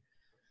whoosh,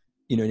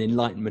 an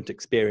enlightenment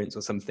experience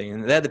or something.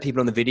 And they're the people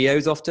on the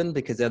videos often,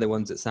 because they're the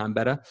ones that sound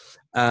better.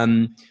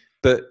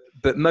 But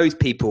most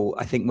people,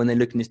 I think, when they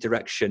look in this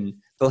direction,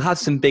 they'll have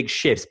some big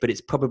shifts, but it's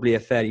probably a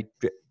fairly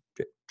drip,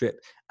 drip, drip.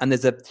 And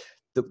there's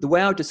the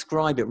way I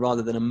describe it,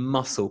 rather than a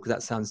muscle, because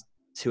that sounds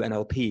too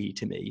NLP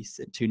to me,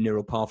 so too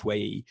neural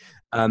pathway.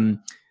 But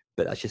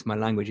that's just my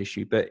language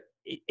issue. But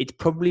it's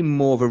probably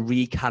more of a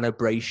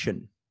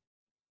recalibration.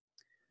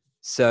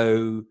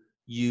 So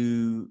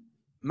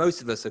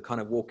most of us are kind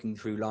of walking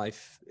through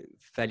life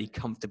fairly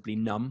comfortably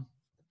numb.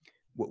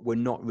 We're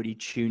not really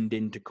tuned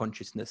into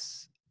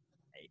consciousness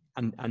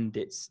and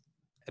its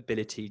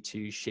ability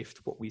to shift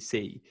what we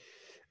see.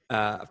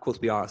 Of course,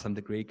 we are at some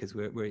degree, because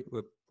we're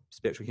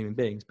spiritual human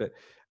beings, but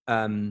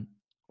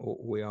or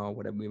we are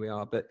whatever we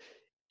are. But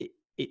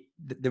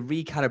the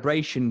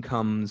recalibration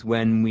comes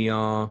when we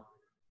are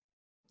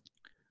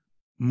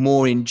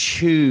more in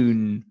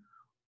tune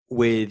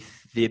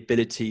with the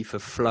ability for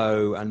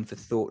flow and for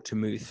thought to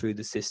move through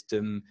the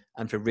system,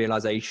 and for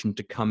realization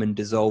to come and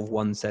dissolve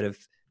one set of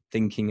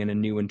thinking and a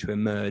new one to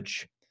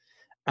emerge.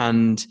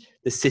 And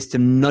the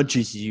system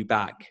nudges you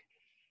back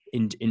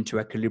into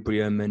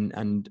equilibrium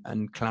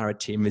and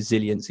clarity and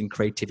resilience and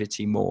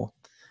creativity more.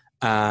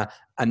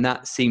 And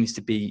that seems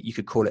to be, you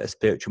could call it a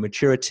spiritual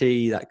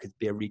maturity, that could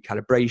be a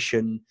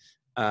recalibration.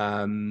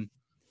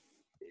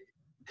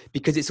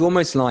 Because it's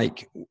almost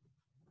like,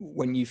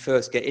 when you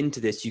first get into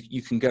this,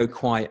 you can go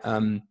quite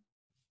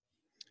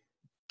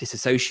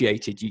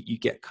disassociated. You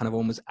get kind of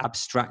almost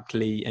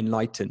abstractly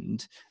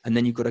enlightened, and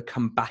then you've got to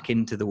come back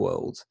into the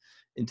world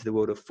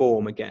of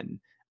form again.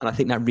 And I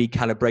think that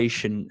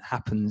recalibration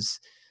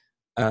happens,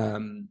 what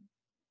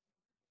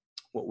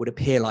would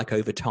appear like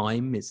over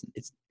time. It's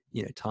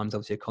time's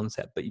obviously a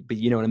concept, but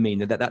you know what I mean.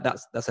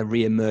 That's a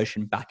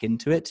re-immersion back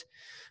into it.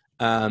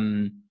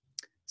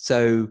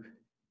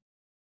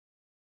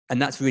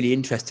 And that's really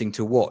interesting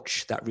to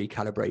watch, that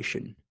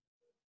recalibration,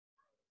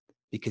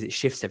 because it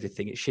shifts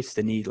everything. It shifts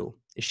the needle.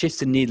 It shifts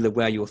the needle of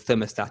where your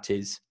thermostat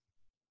is,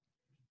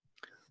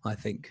 I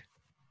think.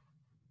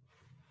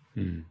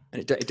 And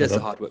it does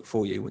the hard work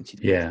for you once you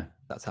do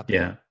that's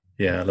happening.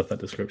 Yeah, I love that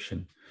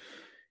description.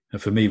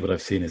 And for me, what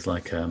I've seen is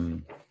like,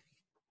 you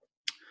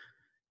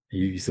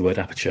use the word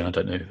aperture, and I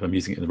don't know if I'm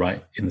using it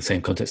in the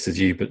same context as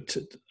you, but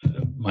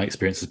my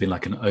experience has been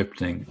like an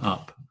opening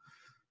up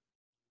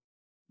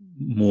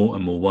more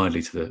and more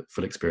widely to the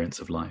full experience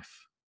of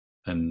life.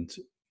 And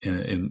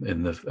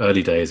in the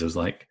early days, it was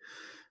like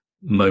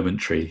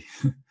momentary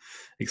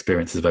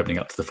experiences of opening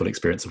up to the full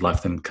experience of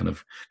life, then kind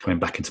of coming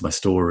back into my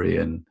story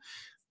and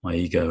my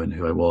ego and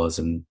who I was,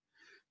 and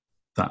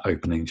that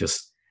opening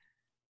just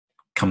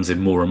comes in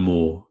more and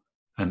more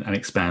and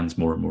expands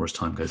more and more as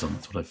time goes on.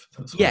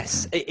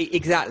 Yes,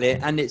 exactly.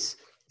 And it's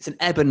an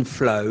ebb and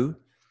flow,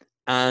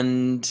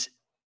 and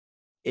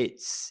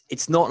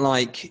it's not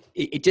like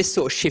it just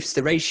sort of shifts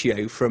the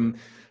ratio from,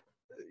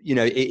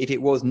 if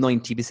it was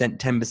 90%,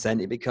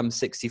 10%, it becomes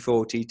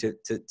 60-40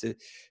 to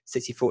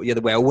 60-40 the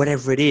other way, or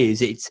whatever it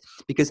is. It's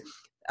because,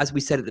 as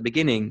we said at the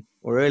beginning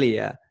or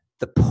earlier,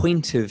 the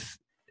point of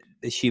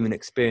the human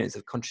experience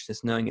of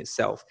consciousness knowing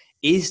itself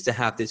is to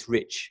have this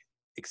rich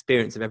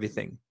experience of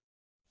everything,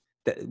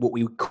 that what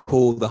we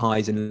call the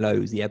highs and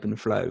lows, the ebb and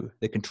flow,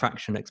 the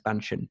contraction,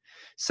 expansion.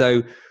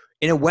 So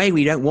in a way,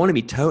 we don't want to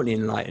be totally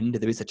enlightened,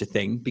 if there is such a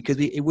thing, because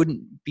it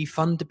wouldn't be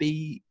fun to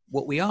be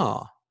what we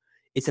are.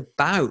 It's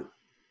about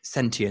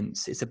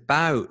sentience. It's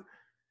about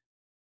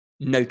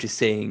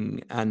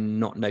noticing and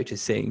not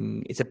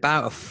noticing. It's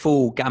about a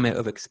full gamut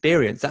of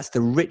experience. That's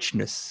the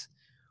richness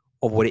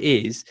of what it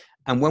is.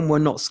 And when we're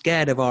not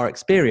scared of our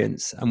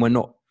experience, and we're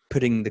not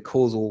putting the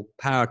causal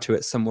power to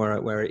it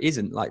somewhere where it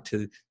isn't, like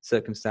to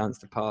circumstance,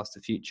 the past,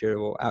 the future,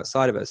 or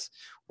outside of us,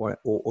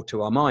 or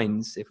to our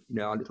minds, if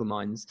our little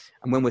minds,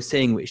 and when we're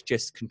seeing which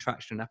just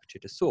contraction and aperture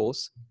to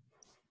source,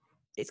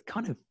 it's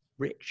kind of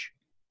rich.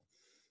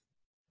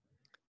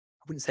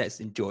 I wouldn't say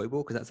it's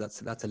enjoyable, because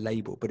that's a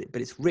label, but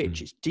it's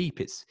rich, it's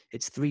deep, it's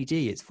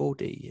 3D, it's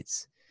 4D,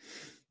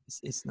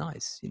 it's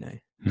nice,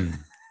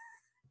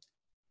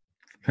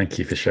 Thank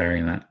you for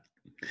sharing that.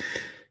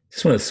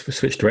 Just want to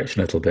switch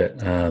direction a little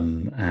bit,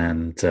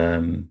 and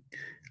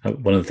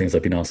one of the things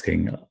I've been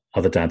asking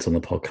other dads on the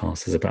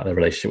podcast is about their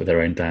relationship with their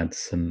own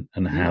dads, and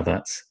how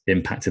that's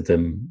impacted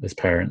them as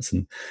parents.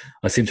 And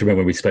I seem to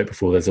remember when we spoke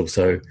before, there's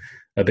also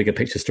a bigger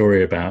picture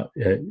story about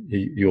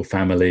your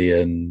family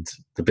and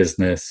the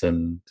business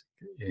and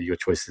your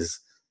choices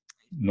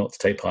not to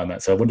take part in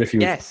that. So I wonder if you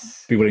would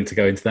be willing to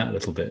go into that a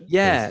little bit.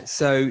 Yeah. Please.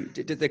 So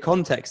the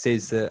context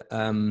is that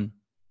I'm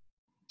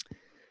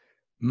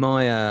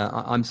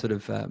sort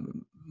of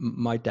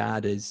my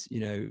dad is,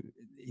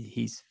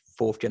 he's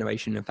fourth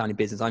generation in family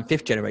business. I'm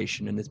fifth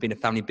generation, and there's been a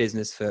family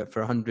business for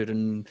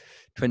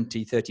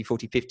 120, 30,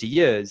 40, 50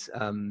 years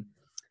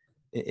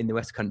in the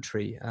West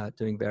Country,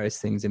 doing various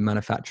things in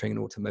manufacturing and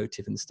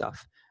automotive and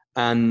stuff.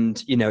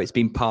 And, it's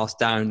been passed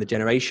down the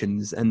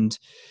generations, and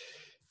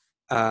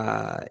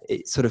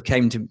it sort of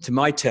came to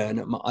my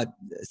turn.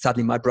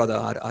 Sadly, my brother,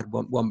 I had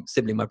one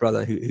sibling, my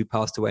brother, who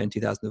passed away in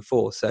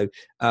 2004. So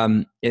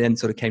it then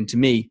sort of came to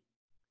me.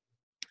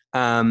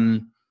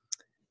 I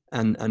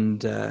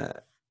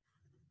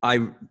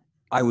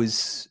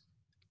was,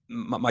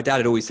 my dad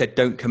had always said,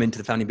 don't come into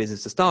the family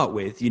business to start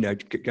with,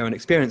 go and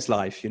experience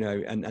life,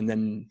 and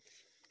then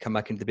come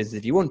back into the business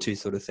if you want to,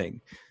 sort of thing.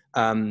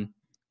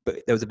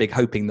 But there was a big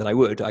hoping that I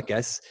would, I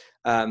guess.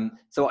 So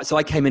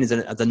I came in as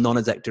a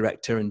non-exec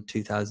director in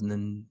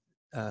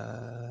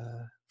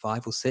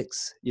 2005 or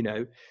 6,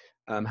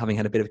 having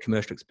had a bit of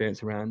commercial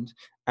experience around.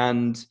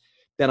 And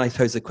then I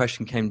suppose the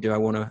question came, do I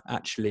want to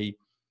actually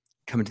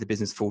come into the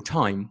business full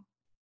time?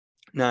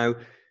 Now,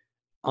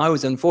 I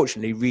was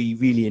unfortunately really,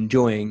 really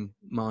enjoying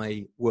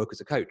my work as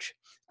a coach,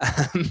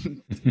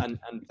 and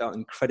felt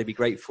incredibly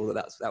grateful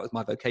that that was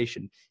my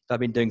vocation. If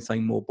I'd been doing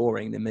something more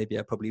boring, then maybe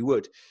I probably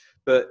would.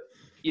 But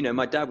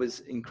my dad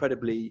was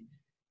incredibly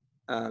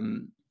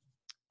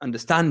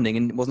understanding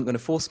and wasn't going to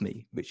force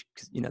me, which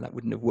that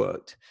wouldn't have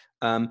worked.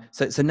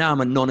 So now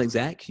I'm a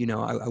non-exec.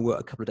 I work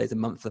a couple of days a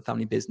month for the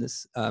family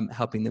business,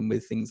 helping them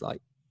with things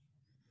like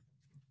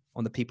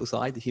on the people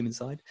side, the human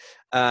side.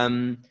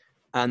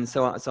 And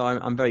so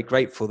I'm very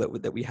grateful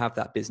that we have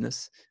that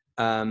business.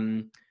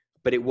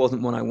 But it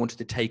wasn't one I wanted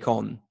to take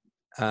on,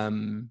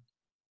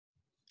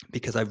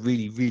 because I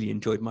really, really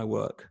enjoyed my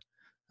work.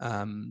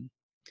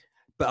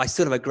 But I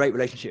still have a great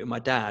relationship with my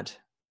dad.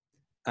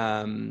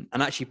 And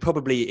actually,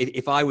 probably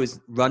if I was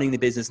running the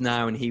business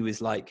now and he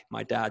was like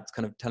my dad's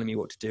kind of telling me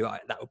what to do,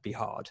 that would be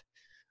hard.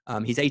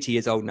 He's 80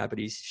 years old now, but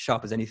he's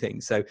sharp as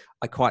anything. So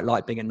I quite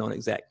like being a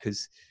non-exec,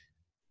 because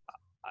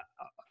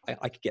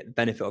I could get the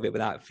benefit of it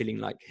without feeling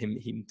like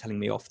him telling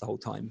me off the whole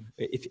time,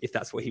 if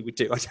that's what he would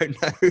do. I don't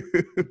know.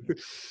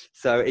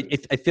 So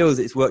it feels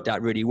it's worked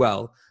out really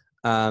well.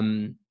 Now,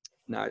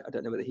 I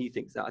don't know whether he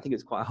thinks that. I think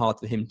it's quite hard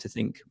for him to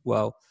think,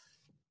 well,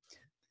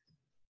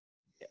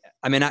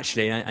 I mean,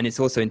 actually, and it's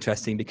also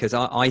interesting because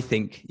I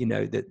think,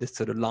 that the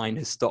sort of line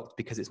has stopped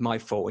because it's my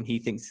fault, and he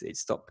thinks it's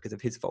stopped because of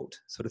his fault,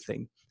 sort of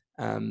thing.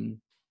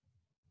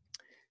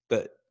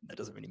 But that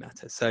doesn't really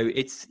matter. So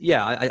it's,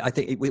 I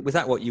think, was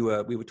that what we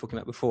were talking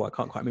about before? I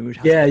can't quite remember.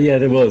 Yeah,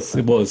 there was.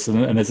 It was.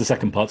 And there's a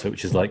second part to it,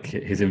 which is like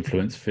his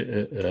influence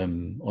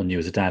on you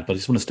as a dad. But I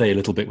just want to stay a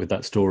little bit with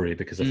that story,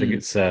 because I think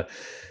it's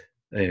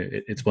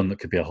one that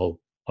could be a whole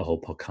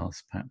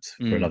podcast, perhaps,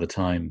 for another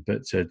time.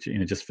 But,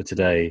 just for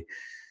today,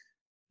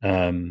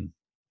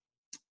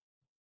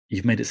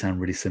 you've made it sound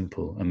really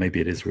simple, and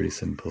maybe it is really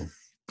simple.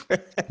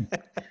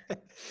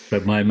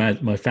 But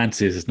my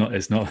fantasy is it's not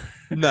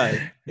no,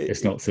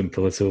 it's not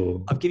simple at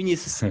all. I'm giving you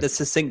the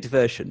succinct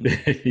version.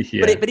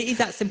 Yeah. But it is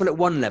that simple at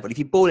one level. If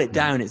you boil it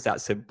down, it's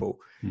that simple.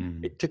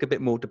 It took a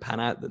bit more to pan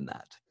out than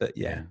that, but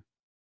yeah.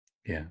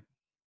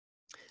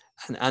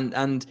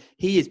 And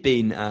he has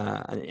been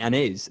and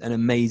is an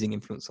amazing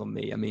influence on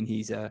me. I mean,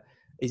 he's an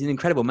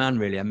incredible man,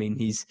 really. I mean,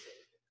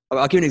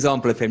 I'll give you an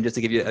example of him just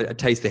to give you a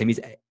taste for him. He's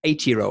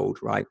 80-year-old,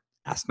 right?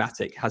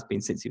 Asthmatic, has been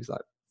since he was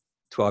like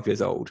 12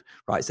 years old,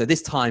 right? So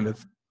this time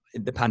of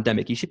the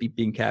pandemic, he should be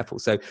being careful.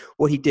 So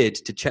what he did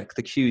to check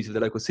the queues of the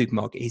local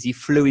supermarket is he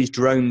flew his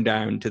drone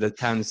down to the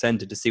town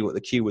centre to see what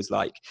the queue was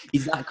like.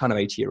 He's that kind of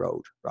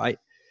 80-year-old, right?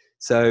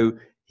 So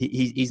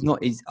he's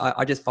not.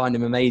 I just find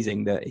him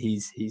amazing that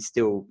he's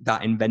still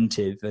that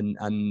inventive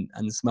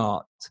and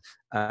smart,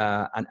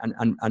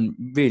 and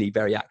really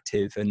very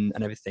active and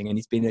everything. And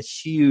he's been a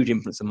huge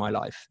influence on my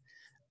life,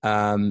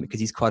 because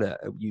he's quite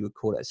you would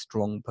call it a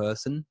strong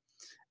person,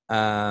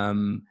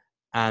 and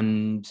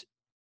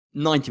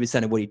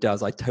 90% of what he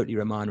does, I totally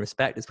admire and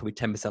respect. There's probably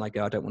 10% I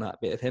go, I don't want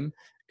that bit of him,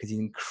 because he's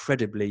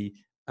incredibly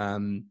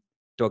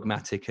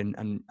dogmatic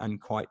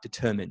and quite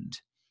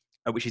determined,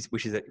 which is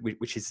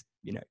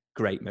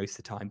great most of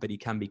the time. But he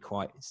can be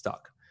quite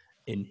stuck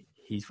in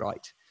he's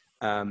right.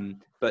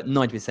 But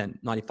 90%,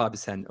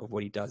 95% of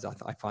what he does,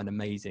 I find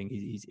amazing.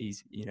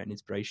 He's an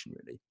inspiration,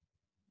 really.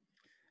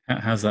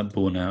 How's that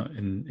borne out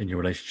in your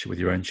relationship with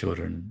your own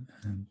children?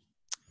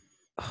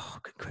 Oh,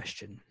 good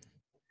question.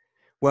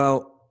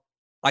 Well,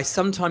 I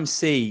sometimes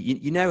see,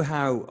 you know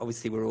how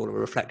obviously we're all a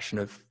reflection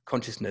of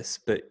consciousness,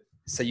 but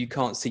so you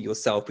can't see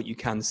yourself, but you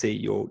can see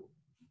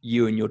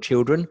you and your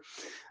children,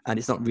 and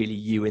it's not really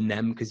you in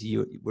them because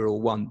we're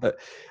all one. But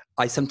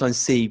I sometimes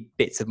see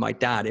bits of my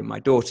dad in my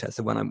daughter.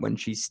 So when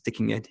she's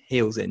digging her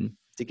heels in,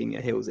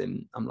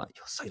 I'm like,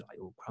 you're so like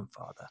your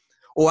grandfather.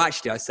 Or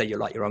actually, I say you're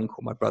like your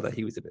uncle, my brother.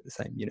 He was a bit the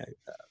same,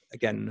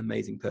 again, an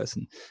amazing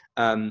person.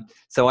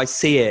 So I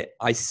see it.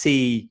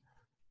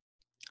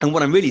 And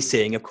what I'm really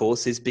seeing, of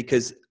course, is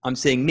because I'm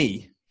seeing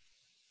me,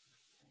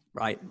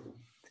 right?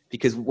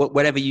 Because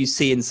whatever you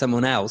see in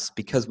someone else,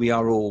 because we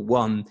are all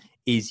one,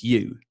 is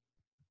you.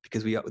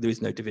 Because there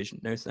is no division,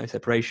 there's no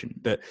separation.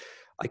 But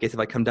I guess if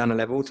I come down a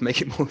level to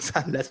make it more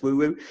sound less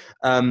woo-woo,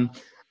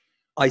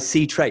 I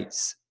see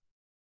traits.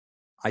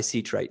 Of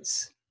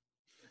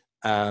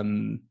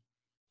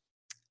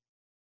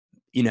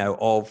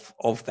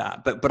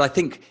that. But I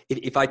think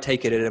if I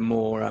take it at a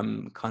more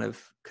kind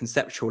of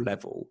conceptual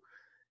level,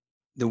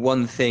 the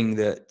one thing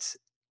that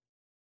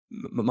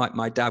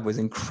my dad was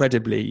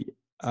incredibly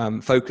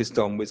focused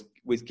on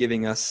was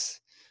giving us,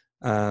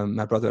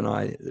 my brother and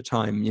I at the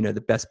time,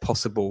 the best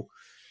possible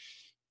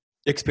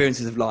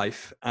experiences of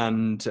life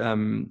and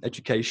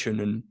education,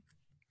 and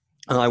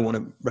I want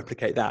to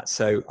replicate that.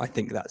 So I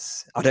think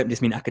I don't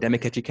just mean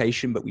academic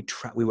education, but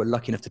we were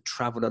lucky enough to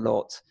travel a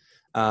lot.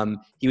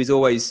 He was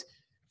always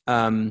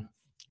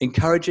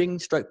encouraging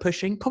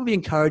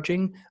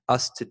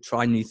us to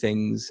try new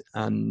things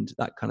and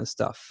that kind of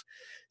stuff.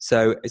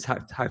 So it's how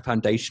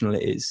foundational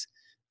it is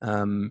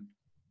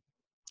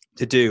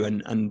to do,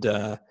 and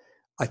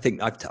I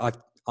think I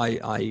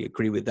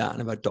agree with that,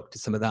 and I've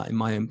adopted some of that in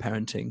my own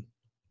parenting.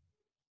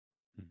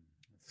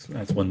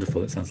 That's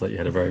wonderful. It sounds like you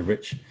had a very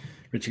rich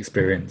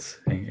experience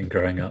in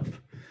growing up.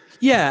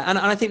 Yeah, and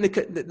I think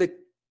the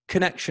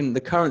connection,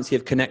 the currency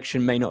of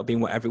connection, may not have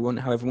been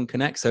how everyone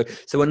connects. So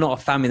we're not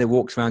a family that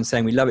walks around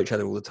saying we love each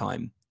other all the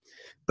time,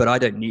 but I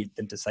don't need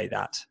them to say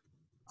that.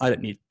 I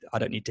don't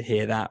need to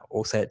hear that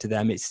or say it to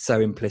them. It's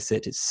so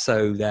implicit. It's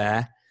so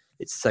there.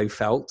 It's so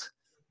felt.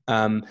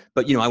 But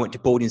I went to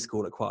boarding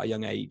school at quite a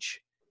young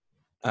age.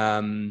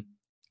 So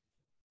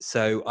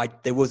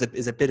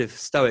there's a bit of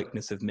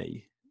stoicness of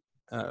me,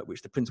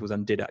 which the principles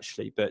undid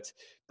actually. But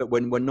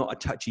when we're not a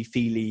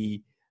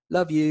touchy-feely,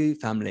 love you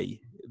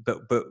family,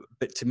 but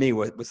to me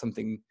was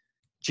something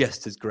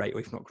just as great, or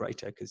if not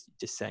greater, because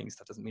just saying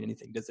stuff doesn't mean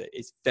anything, does it?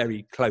 It's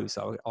very close,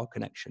 our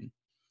connection.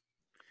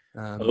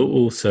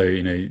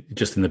 Also,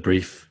 just in the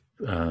brief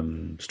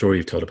story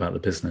you've told about the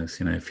business,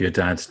 for your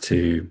dad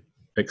to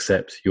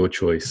accept your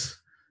choice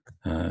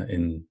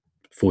in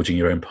forging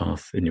your own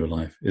path in your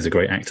life is a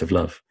great act of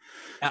love.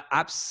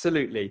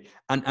 Absolutely,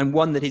 and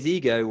one that his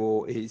ego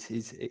or his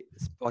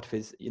part of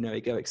his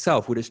egoic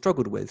self would have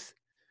struggled with,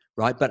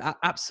 right? But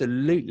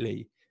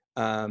absolutely,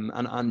 and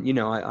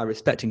I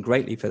respect him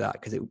greatly for that,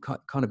 because it would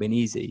kind of been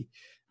easy.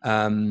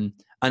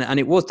 And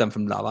it was done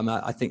from love.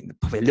 I think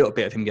probably a little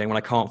bit of him going, well,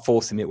 I can't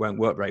force him, it won't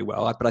work very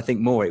well. But I think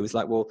more it was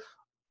like, well,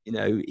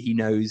 he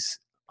knows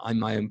I'm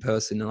my own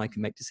person and I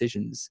can make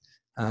decisions.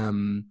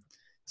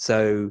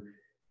 So,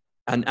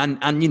 and at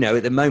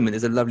the moment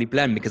there's a lovely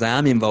blend, because I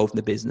am involved in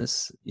the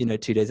business, 2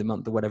 days a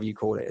month or whatever you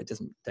call it.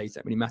 Days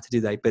don't really matter,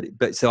 do they?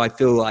 But so I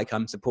feel like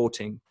I'm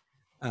supporting,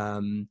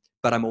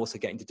 but I'm also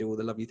getting to do all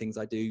the lovely things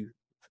I do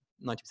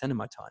 90% of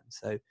my time.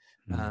 So,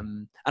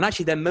 and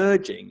actually they're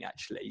merging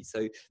actually. So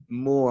the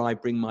more I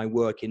bring my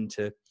work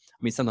into,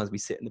 sometimes we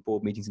sit in the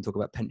board meetings and talk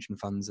about pension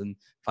funds and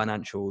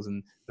financials,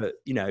 but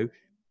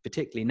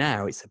particularly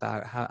now it's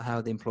about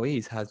how the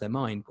employees has their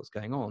mind, what's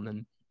going on.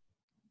 And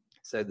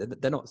so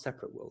they're not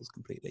separate worlds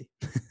completely.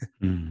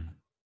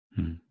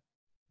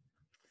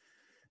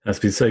 That's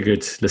been so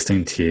good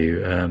listening to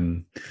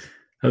you.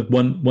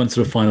 One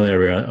sort of final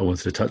area I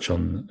wanted to touch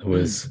on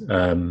was,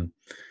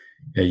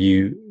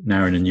 you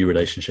now in a new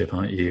relationship,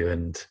 aren't you?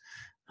 And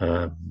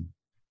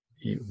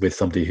with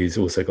somebody who's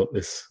also got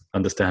this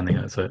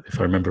understanding, so if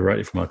I remember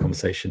rightly from our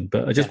conversation.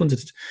 But I just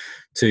wanted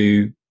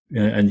to,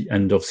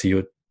 and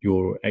obviously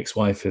your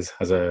ex-wife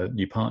has a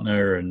new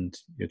partner, and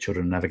your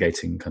children are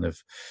navigating kind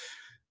of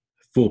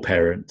 4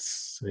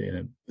 parents,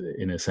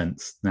 in a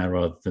sense now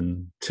rather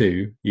than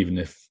 2, even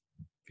if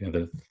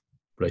the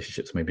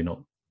relationship's maybe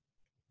not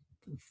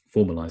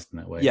formalized in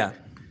that way. Yeah.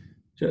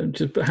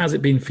 But how's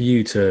it been for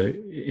you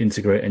to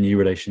integrate a new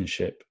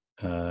relationship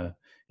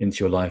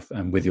into your life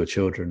and with your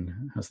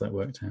children? How's that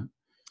worked out?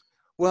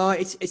 Well,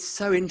 it's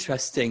so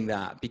interesting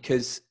that,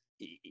 because,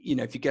 you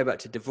know, if you go back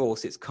to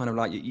divorce, it's kind of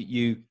like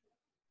you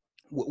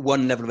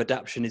one level of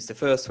adaptation is the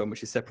first one,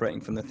 which is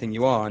separating from the thing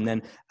you are. And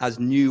then as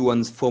new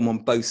ones form on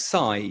both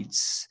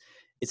sides,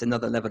 it's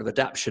another level of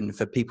adaptation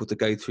for people to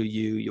go through,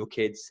 you, your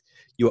kids,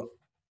 your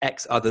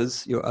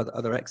ex-others, your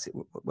other ex,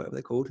 whatever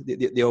they're called,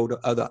 the old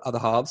other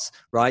halves,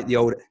 right? The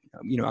old,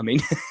 you know what I mean?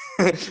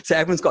 So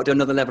everyone's got to do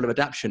another level of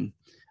adaptation.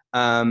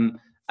 And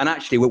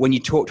actually, when you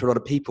talk to a lot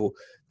of people,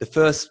 the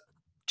first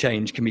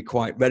change can be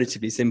quite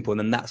relatively simple, and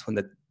then that's when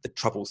the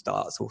trouble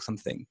starts or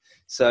something.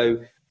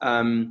 So,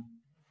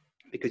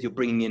 because you're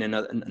bringing in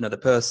another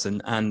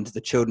person, and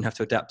the children have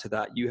to adapt to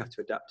that, you have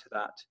to adapt to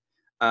that.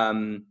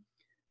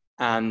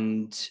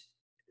 And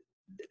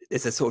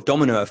there's a sort of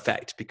domino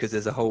effect, because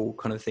there's a whole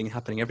kind of thing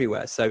happening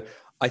everywhere. So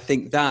I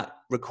think that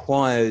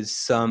requires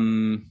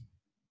some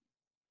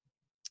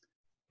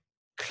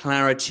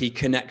clarity,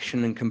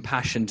 connection, and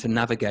compassion to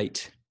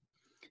navigate.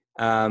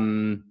 I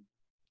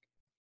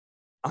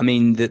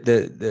mean,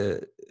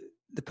 the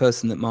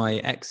person that my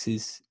ex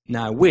is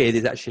now with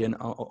is actually an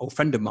old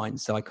friend of mine,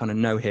 so I kind of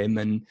know him.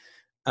 And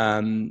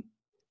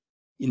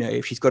you know,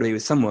 if she's got to be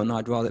with someone,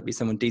 I'd rather it be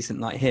someone decent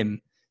like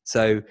him.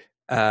 So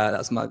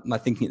that's my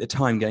thinking at the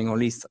time, going, oh, at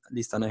least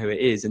I know who it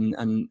is.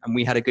 And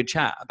we had a good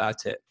chat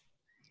about it.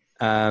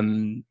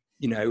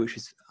 You know, which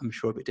was, I'm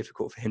sure, a bit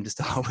difficult for him to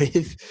start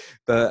with,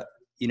 but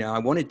you know, I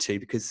wanted to,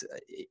 because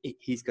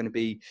he's going to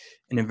be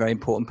a very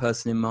important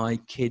person in my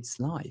kid's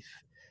life.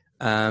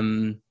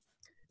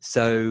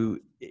 So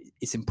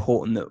it's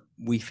important that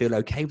we feel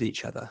okay with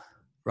each other,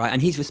 right?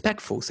 And he's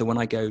respectful. So when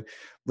I go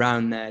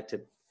round there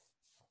to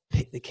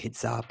pick the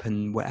kids up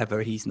and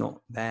whatever, he's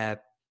not there,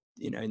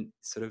 you know,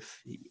 sort of,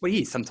 well,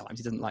 he is sometimes.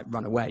 He doesn't like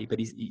run away, but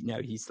he's, you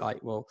know, he's like,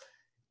 well,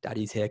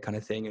 daddy's here kind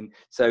of thing. And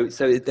so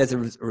there's a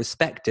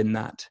respect in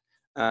that.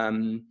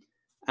 And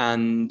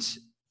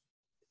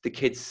the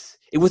kids,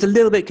 it was a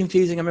little bit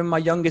confusing. I remember my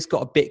youngest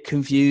got a bit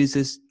confused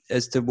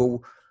as to,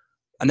 well,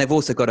 and they've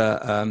also got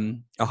a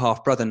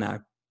half brother now.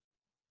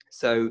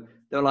 So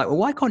they're like, well,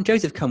 why can't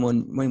Joseph come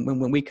on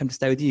when we come to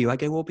stay with you? I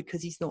go, well,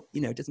 because he's not, you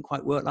know, it doesn't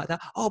quite work like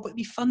that. Oh, but it'd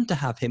be fun to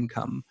have him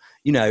come,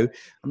 you know.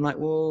 I'm like,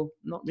 well,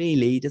 not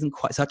really. It doesn't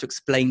quite. So I have to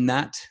explain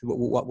that,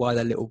 why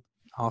their little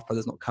half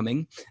brother's not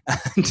coming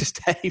and to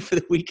stay for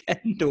the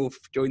weekend or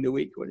during the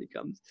week when he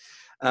comes.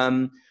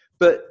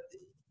 But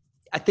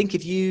I think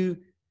if you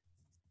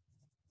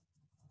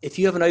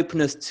have an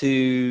openness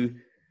to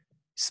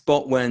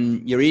spot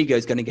when your ego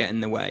is going to get in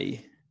the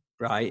way,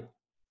 right?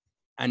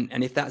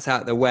 And if that's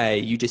out of the way,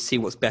 you just see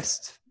what's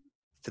best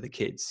for the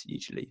kids.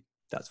 Usually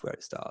that's where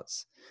it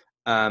starts.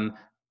 And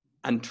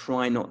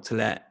try not to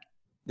let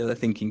the other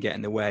thinking get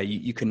in the way.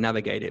 You can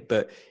navigate it,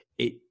 but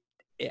it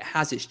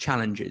has its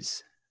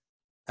challenges,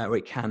 or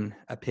it can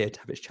appear to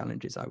have its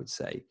challenges, I would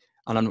say.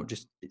 And I'm not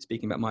just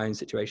speaking about my own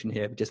situation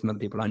here, but just from other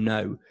people I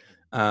know,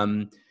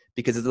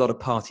 because there's a lot of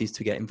parties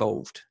to get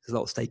involved. There's a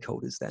lot of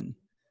stakeholders then.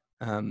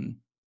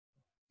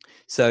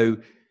 So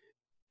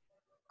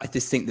I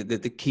just think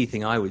that the key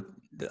thing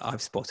that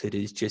I've spotted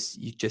is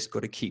you just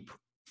got to keep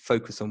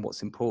focus on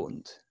what's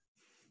important,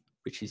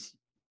 which is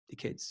the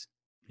kids.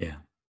 Yeah.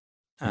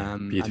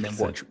 And then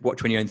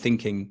watch when your own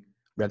thinking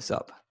revs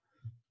up.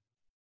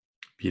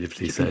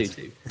 Beautifully said.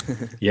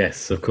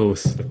 Yes, of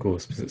course,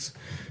 because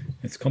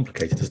it's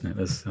complicated, isn't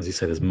it? As you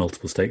say, there's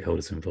multiple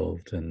stakeholders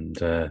involved, and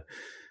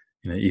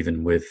you know,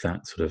 even with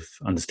that sort of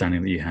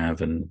understanding that you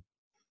have and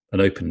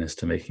an openness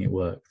to making it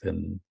work,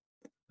 then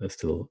there's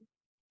still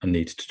a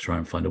need to try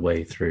and find a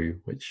way through,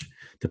 which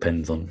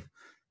depends on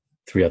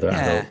 3 other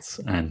adults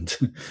and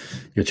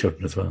your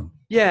children as well.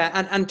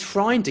 Yeah, and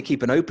trying to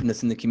keep an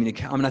openness in the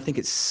communication. I mean, I think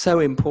it's so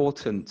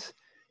important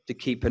to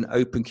keep an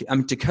open. I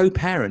mean, to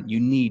co-parent, you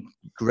need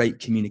great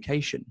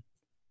communication,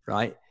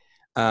 right?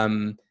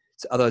 So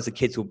otherwise, the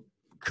kids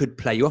could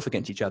play you off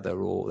against each other,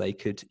 or they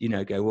could, you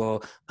know, go,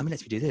 well, I mean,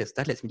 lets me do this,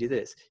 Dad lets me do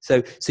this.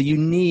 So you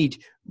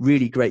need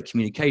really great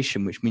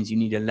communication, which means you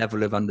need a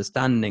level of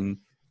understanding,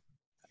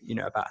 you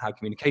know, about how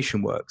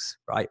communication works,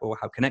 right? Or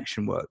how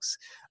connection works.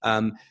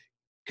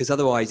 Because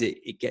otherwise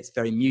it gets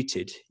very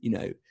muted, you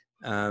know,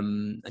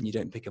 and you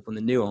don't pick up on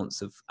the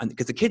nuance and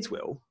because the kids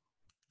will,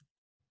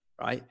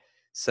 right?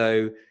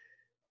 So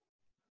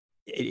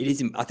it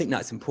is, I think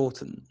that's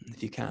important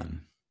if you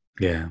can.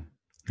 Yeah.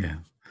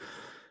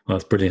 Well,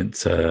 that's brilliant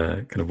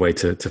kind of way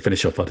to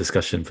finish off our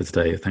discussion for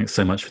today. Thanks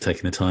so much for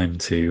taking the time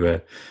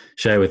to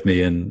share with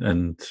me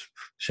and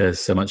share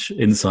so much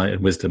insight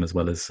and wisdom, as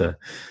well as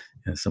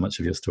so much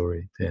of your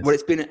story. Yes. Well,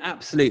 it's been an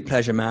absolute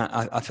pleasure, Matt.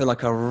 I feel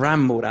like I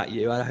rambled at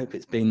you. I hope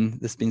there's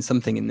been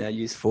something in there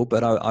useful,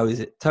 but I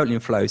was totally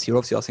in flow. So you're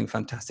obviously asking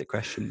fantastic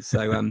questions.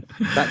 So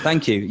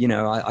thank you. You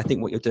know, I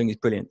think what you're doing is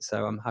brilliant.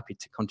 So I'm happy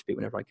to contribute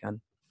whenever I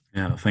can.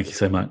 Yeah, thank you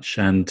so much.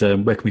 And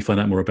where can we find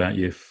out more about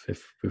you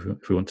if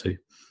we want to?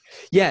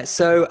 Yeah,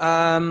 so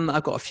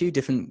I've got a few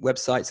different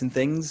websites and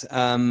things. You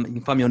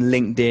can find me on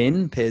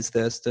LinkedIn, Piers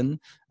Thurston.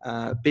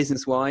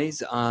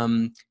 Business-wise,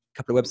 a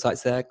couple of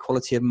websites there,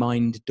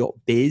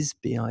 qualityofmind.biz,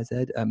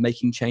 B-I-Z,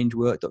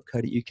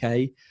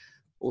 makingchangework.co.uk.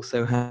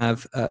 Also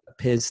have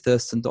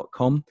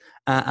piersthurston.com.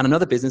 And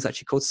another business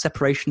actually called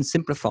Separation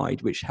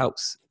Simplified, which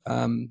helps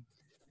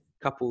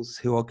couples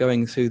who are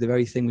going through the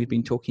very thing we've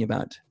been talking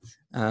about,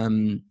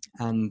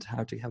 and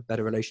how to have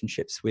better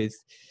relationships with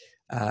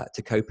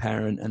to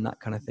co-parent and that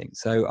kind of thing.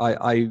 So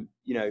I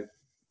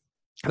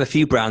have a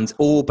few brands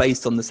all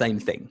based on the same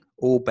thing,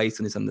 all based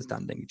on this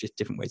understanding, just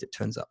different ways it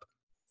turns up.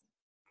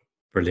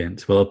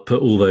 Brilliant. Well, I'll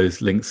put all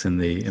those links in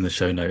the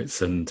show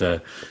notes, and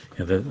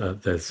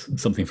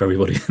there's something for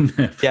everybody in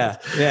there. Yeah.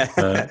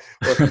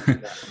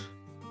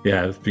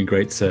 Yeah, it's been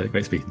great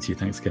speaking to you.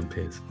 Thanks again,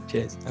 Piers.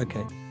 Cheers.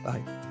 Okay,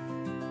 bye.